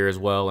Prescott here as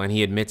well, and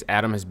he admits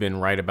Adam has been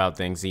right about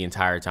things the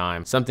entire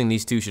time. Something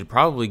these two should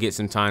probably get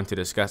some time to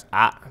discuss.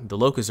 The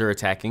Locusts are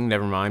attacking,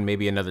 never mind,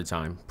 maybe another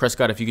time.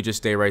 Prescott, if you could just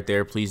stay right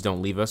there, please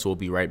don't leave us, we'll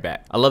be right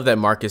back. I love that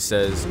Marcus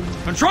says,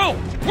 Control,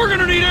 we're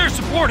gonna need air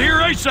support here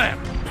ASAP.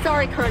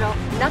 Sorry, Colonel.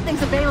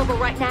 Nothing's available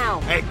right now.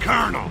 Hey,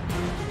 Colonel.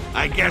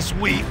 I guess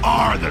we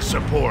are the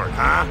support,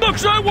 huh?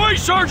 Looks that way,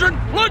 Sergeant.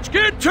 Let's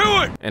get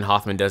to it. and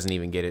Hoffman doesn't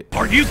even get it.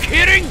 Are you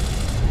kidding?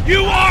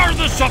 You are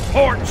the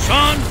support,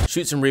 son!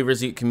 Shoot some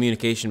Reavers, get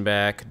communication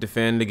back,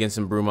 defend against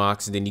some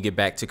Brumoks, and then you get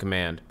back to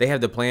command. They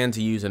have the plan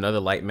to use another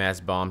light mass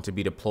bomb to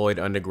be deployed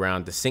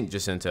underground to sink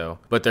Jacinto,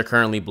 but they're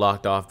currently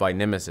blocked off by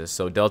Nemesis,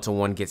 so Delta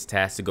 1 gets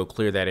tasked to go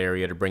clear that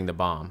area to bring the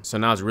bomb. So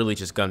now it's really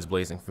just guns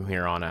blazing from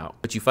here on out.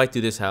 But you fight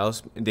through this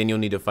house, and then you'll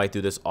need to fight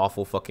through this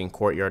awful fucking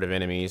courtyard of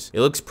enemies. It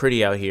looks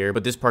pretty out here,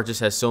 but this part just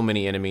has so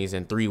many enemies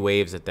and 3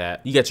 waves at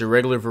that. You got your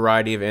regular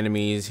variety of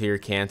enemies here,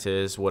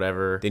 Cantus,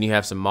 whatever. Then you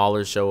have some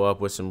Maulers show up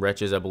with some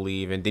wretches, I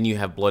believe, and then you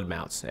have blood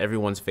mounts,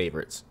 everyone's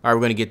favorites. All right,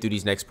 we're gonna get through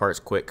these next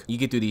parts quick. You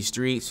get through these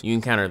streets, you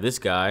encounter this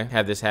guy,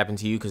 have this happen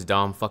to you because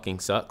Dom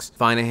fucking sucks.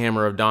 Find a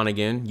hammer of Dawn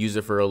again, use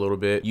it for a little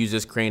bit, use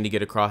this crane to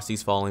get across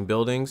these falling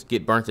buildings,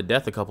 get burnt to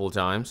death a couple of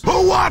times.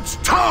 Who wants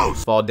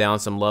toast? Fall down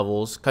some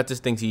levels, cut this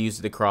thing to use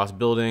it to cross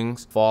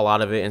buildings, fall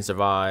out of it and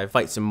survive,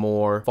 fight some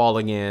more, fall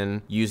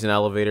again, use an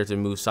elevator to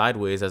move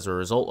sideways as a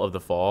result of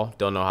the fall,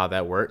 don't know how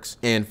that works.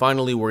 And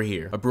finally, we're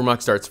here. A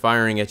Brumok starts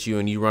firing at you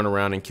and you run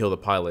around and kill the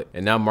pilot.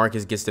 And now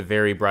Marcus gets the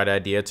very bright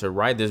idea to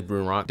ride this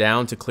Brumok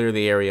down to clear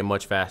the area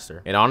much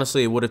faster. And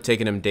honestly, it would have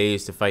taken him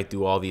days to fight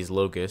through all these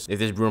locusts if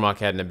this Brumok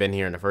hadn't have been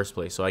here in the first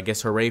place, so I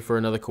guess hooray for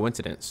another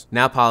coincidence.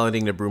 Now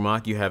piloting the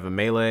Brumok, you have a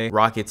melee,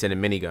 rockets, and a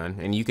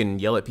minigun, and you can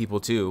yell at people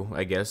too,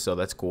 I guess, so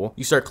that's cool.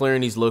 You start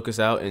clearing these locusts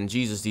out, and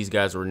Jesus, these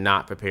guys were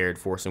not prepared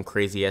for some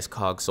crazy-ass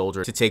cog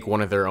soldier to take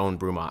one of their own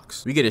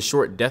Brumoks. We get a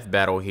short death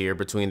battle here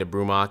between the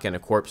Brumok and a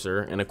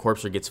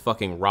Corpser gets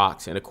fucking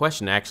rocked, and a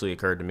question actually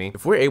occurred to me.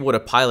 If we're able to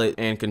pilot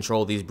and control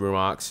control these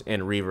Brumoks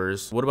and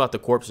Reavers, what about the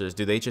corpses?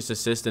 Do they just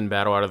assist in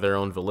battle out of their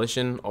own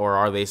volition, or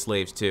are they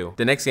slaves too?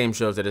 The next game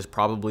shows that it's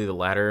probably the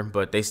latter,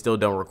 but they still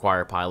don't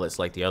require pilots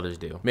like the others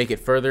do. Make it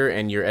further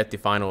and you're at the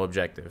final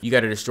objective. You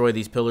gotta destroy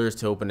these pillars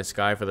to open the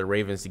sky for the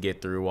Ravens to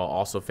get through while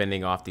also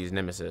fending off these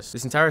nemesis.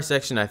 This entire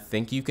section I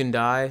think you can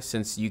die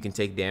since you can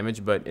take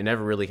damage, but it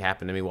never really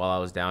happened to me while I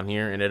was down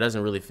here, and it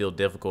doesn't really feel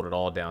difficult at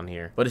all down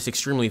here. But it's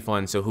extremely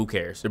fun, so who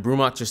cares? The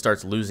Brumok just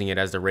starts losing it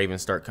as the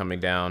Ravens start coming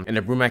down, and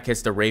the Brumak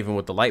hits the Raven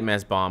with the light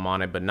mass bomb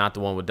on it, but not the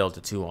one with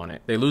Delta 2 on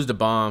it. They lose the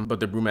bomb, but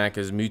the Brumak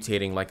is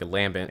mutating like a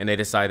lambent, and they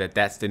decide that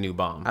that's the new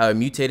bomb. How it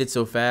mutated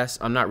so fast,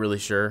 I'm not really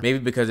sure. Maybe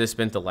because it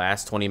spent the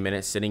last 20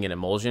 minutes sitting in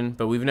emulsion,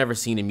 but we've never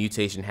seen a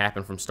mutation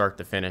happen from start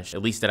to finish,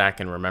 at least that I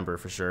can remember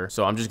for sure.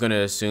 So I'm just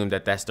gonna assume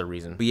that that's the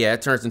reason. But yeah,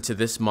 it turns into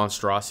this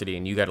monstrosity,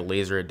 and you gotta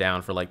laser it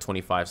down for like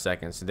 25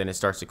 seconds, and then it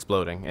starts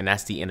exploding, and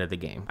that's the end of the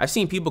game. I've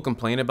seen people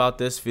complain about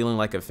this feeling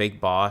like a fake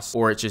boss,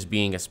 or it's just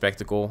being a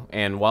spectacle,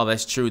 and while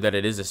that's true that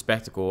it is a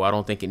spectacle, I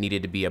don't think it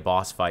needed to be a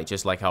boss fight,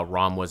 just like how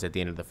Rom was at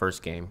the end of the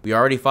first game. We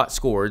already fought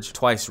Scourge,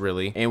 twice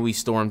really, and we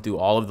stormed through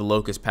all of the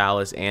Locust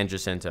Palace and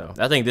Jacinto.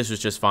 I think this was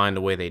just fine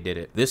the way they did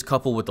it. This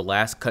coupled with the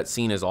last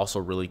cutscene is also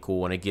really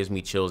cool, and it gives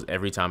me chills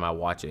every time I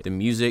watch it. The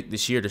music, the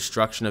sheer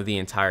destruction of the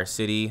entire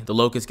city, the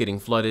Locust getting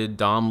flooded,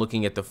 Dom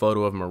looking at the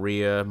photo of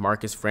Maria,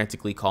 Marcus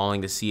frantically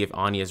calling to see if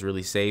Anya is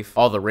really safe,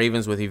 all the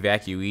Ravens with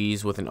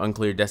evacuees with an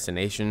unclear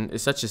destination.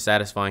 It's such a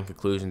satisfying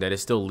conclusion that it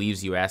still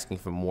leaves you asking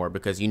for more,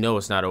 because you know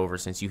it's not over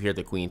since you hear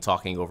the Queen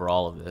talking over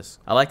all of this.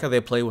 I like how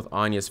they play with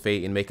Anya's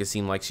fate and make it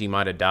seem like she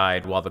might have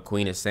died, while the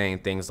Queen is saying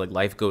things like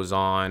life goes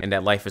on and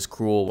that life is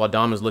cruel, while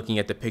Dom is looking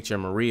at the picture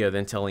of Maria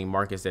then telling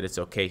Marcus that it's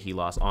okay he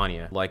lost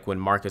Anya, like when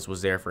Marcus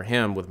was there for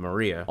him with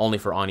Maria, only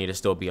for Anya to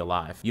still be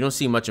alive. You don't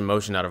see much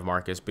emotion out of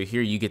Marcus, but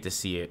here you get to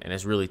see it, and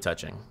it's really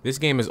touching. This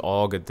game is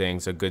all good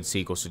things a good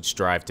sequel should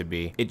strive to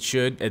be. It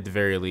should, at the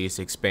very least,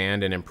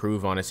 expand and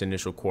improve on its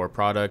initial core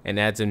product and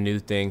add some new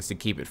things to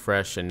keep it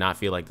fresh and not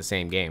feel like the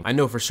same game. I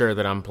know for sure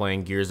that I'm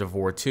playing Gears of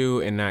War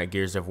 2 and not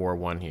Gears of War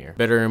 1 here.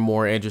 Better and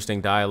more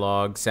interesting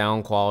dialogue,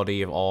 sound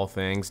quality of all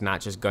things,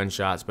 not just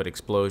gunshots but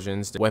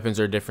explosions. The weapons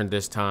are different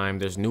this time,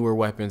 there's newer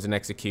weapons and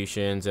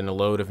executions, and a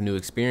load of new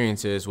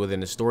experiences within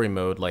the story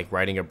mode, like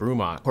riding a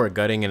Brumok or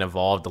gutting an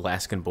evolved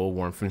Alaskan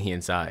bullworm from the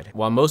inside.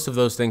 While most of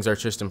those things are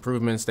just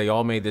improvements, they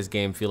all made this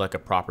game feel like a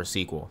proper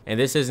sequel. And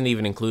this isn't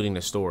even including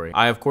the story.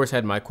 I of course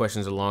had my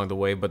questions along the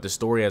way, but the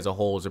story as a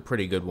whole is a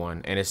pretty good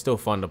one, and it's still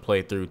fun to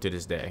play through to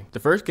this day. The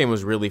first game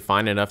was really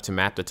fine enough to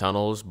map the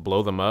tunnels,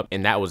 blow them up,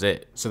 and that was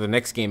it. So the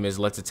next game is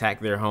let's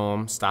attack their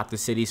home, stop the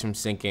cities from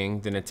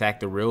sinking, then attack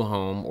the real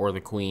home or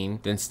the Queen,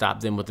 then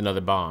stop them with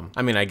another bomb.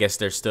 I mean, I guess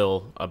there's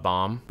still a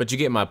bomb, but you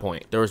get my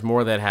point. There was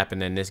more that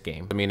happened in this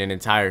game. I mean, an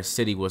entire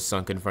city was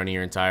sunk in front of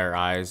your entire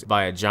eyes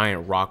by a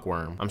giant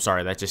rockworm. I'm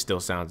sorry, that just still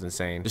sounds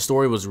insane. The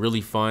story was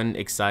really fun,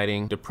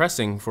 exciting,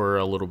 depressing for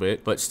a little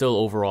bit, but still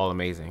overall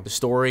amazing. The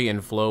story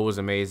and flow was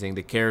amazing.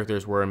 The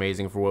characters were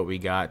amazing for what we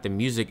got. The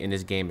music in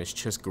this game is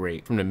just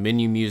great. From the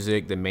menu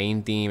music, the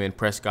main theme and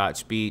Prescott's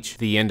speech,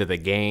 the end of the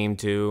game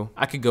too.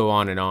 I could go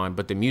on,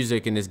 but the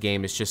music in this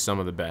game is just some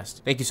of the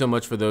best. Thank you so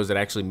much for those that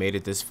actually made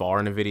it this far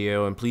in a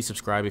video, and please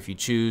subscribe if you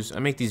choose. I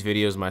make these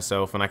videos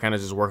myself, and I kind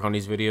of just work on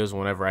these videos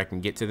whenever I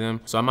can get to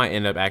them, so I might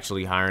end up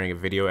actually hiring a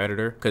video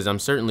editor, because I'm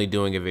certainly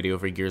doing a video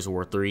for Gears of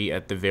War 3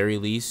 at the very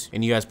least,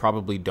 and you guys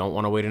probably don't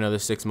want to wait another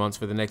 6 months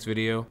for the next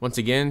video. Once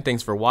again,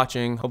 thanks for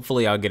watching.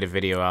 Hopefully I'll get a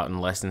video out in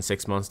less than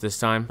 6 months this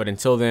time, but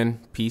until then,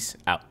 peace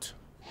out.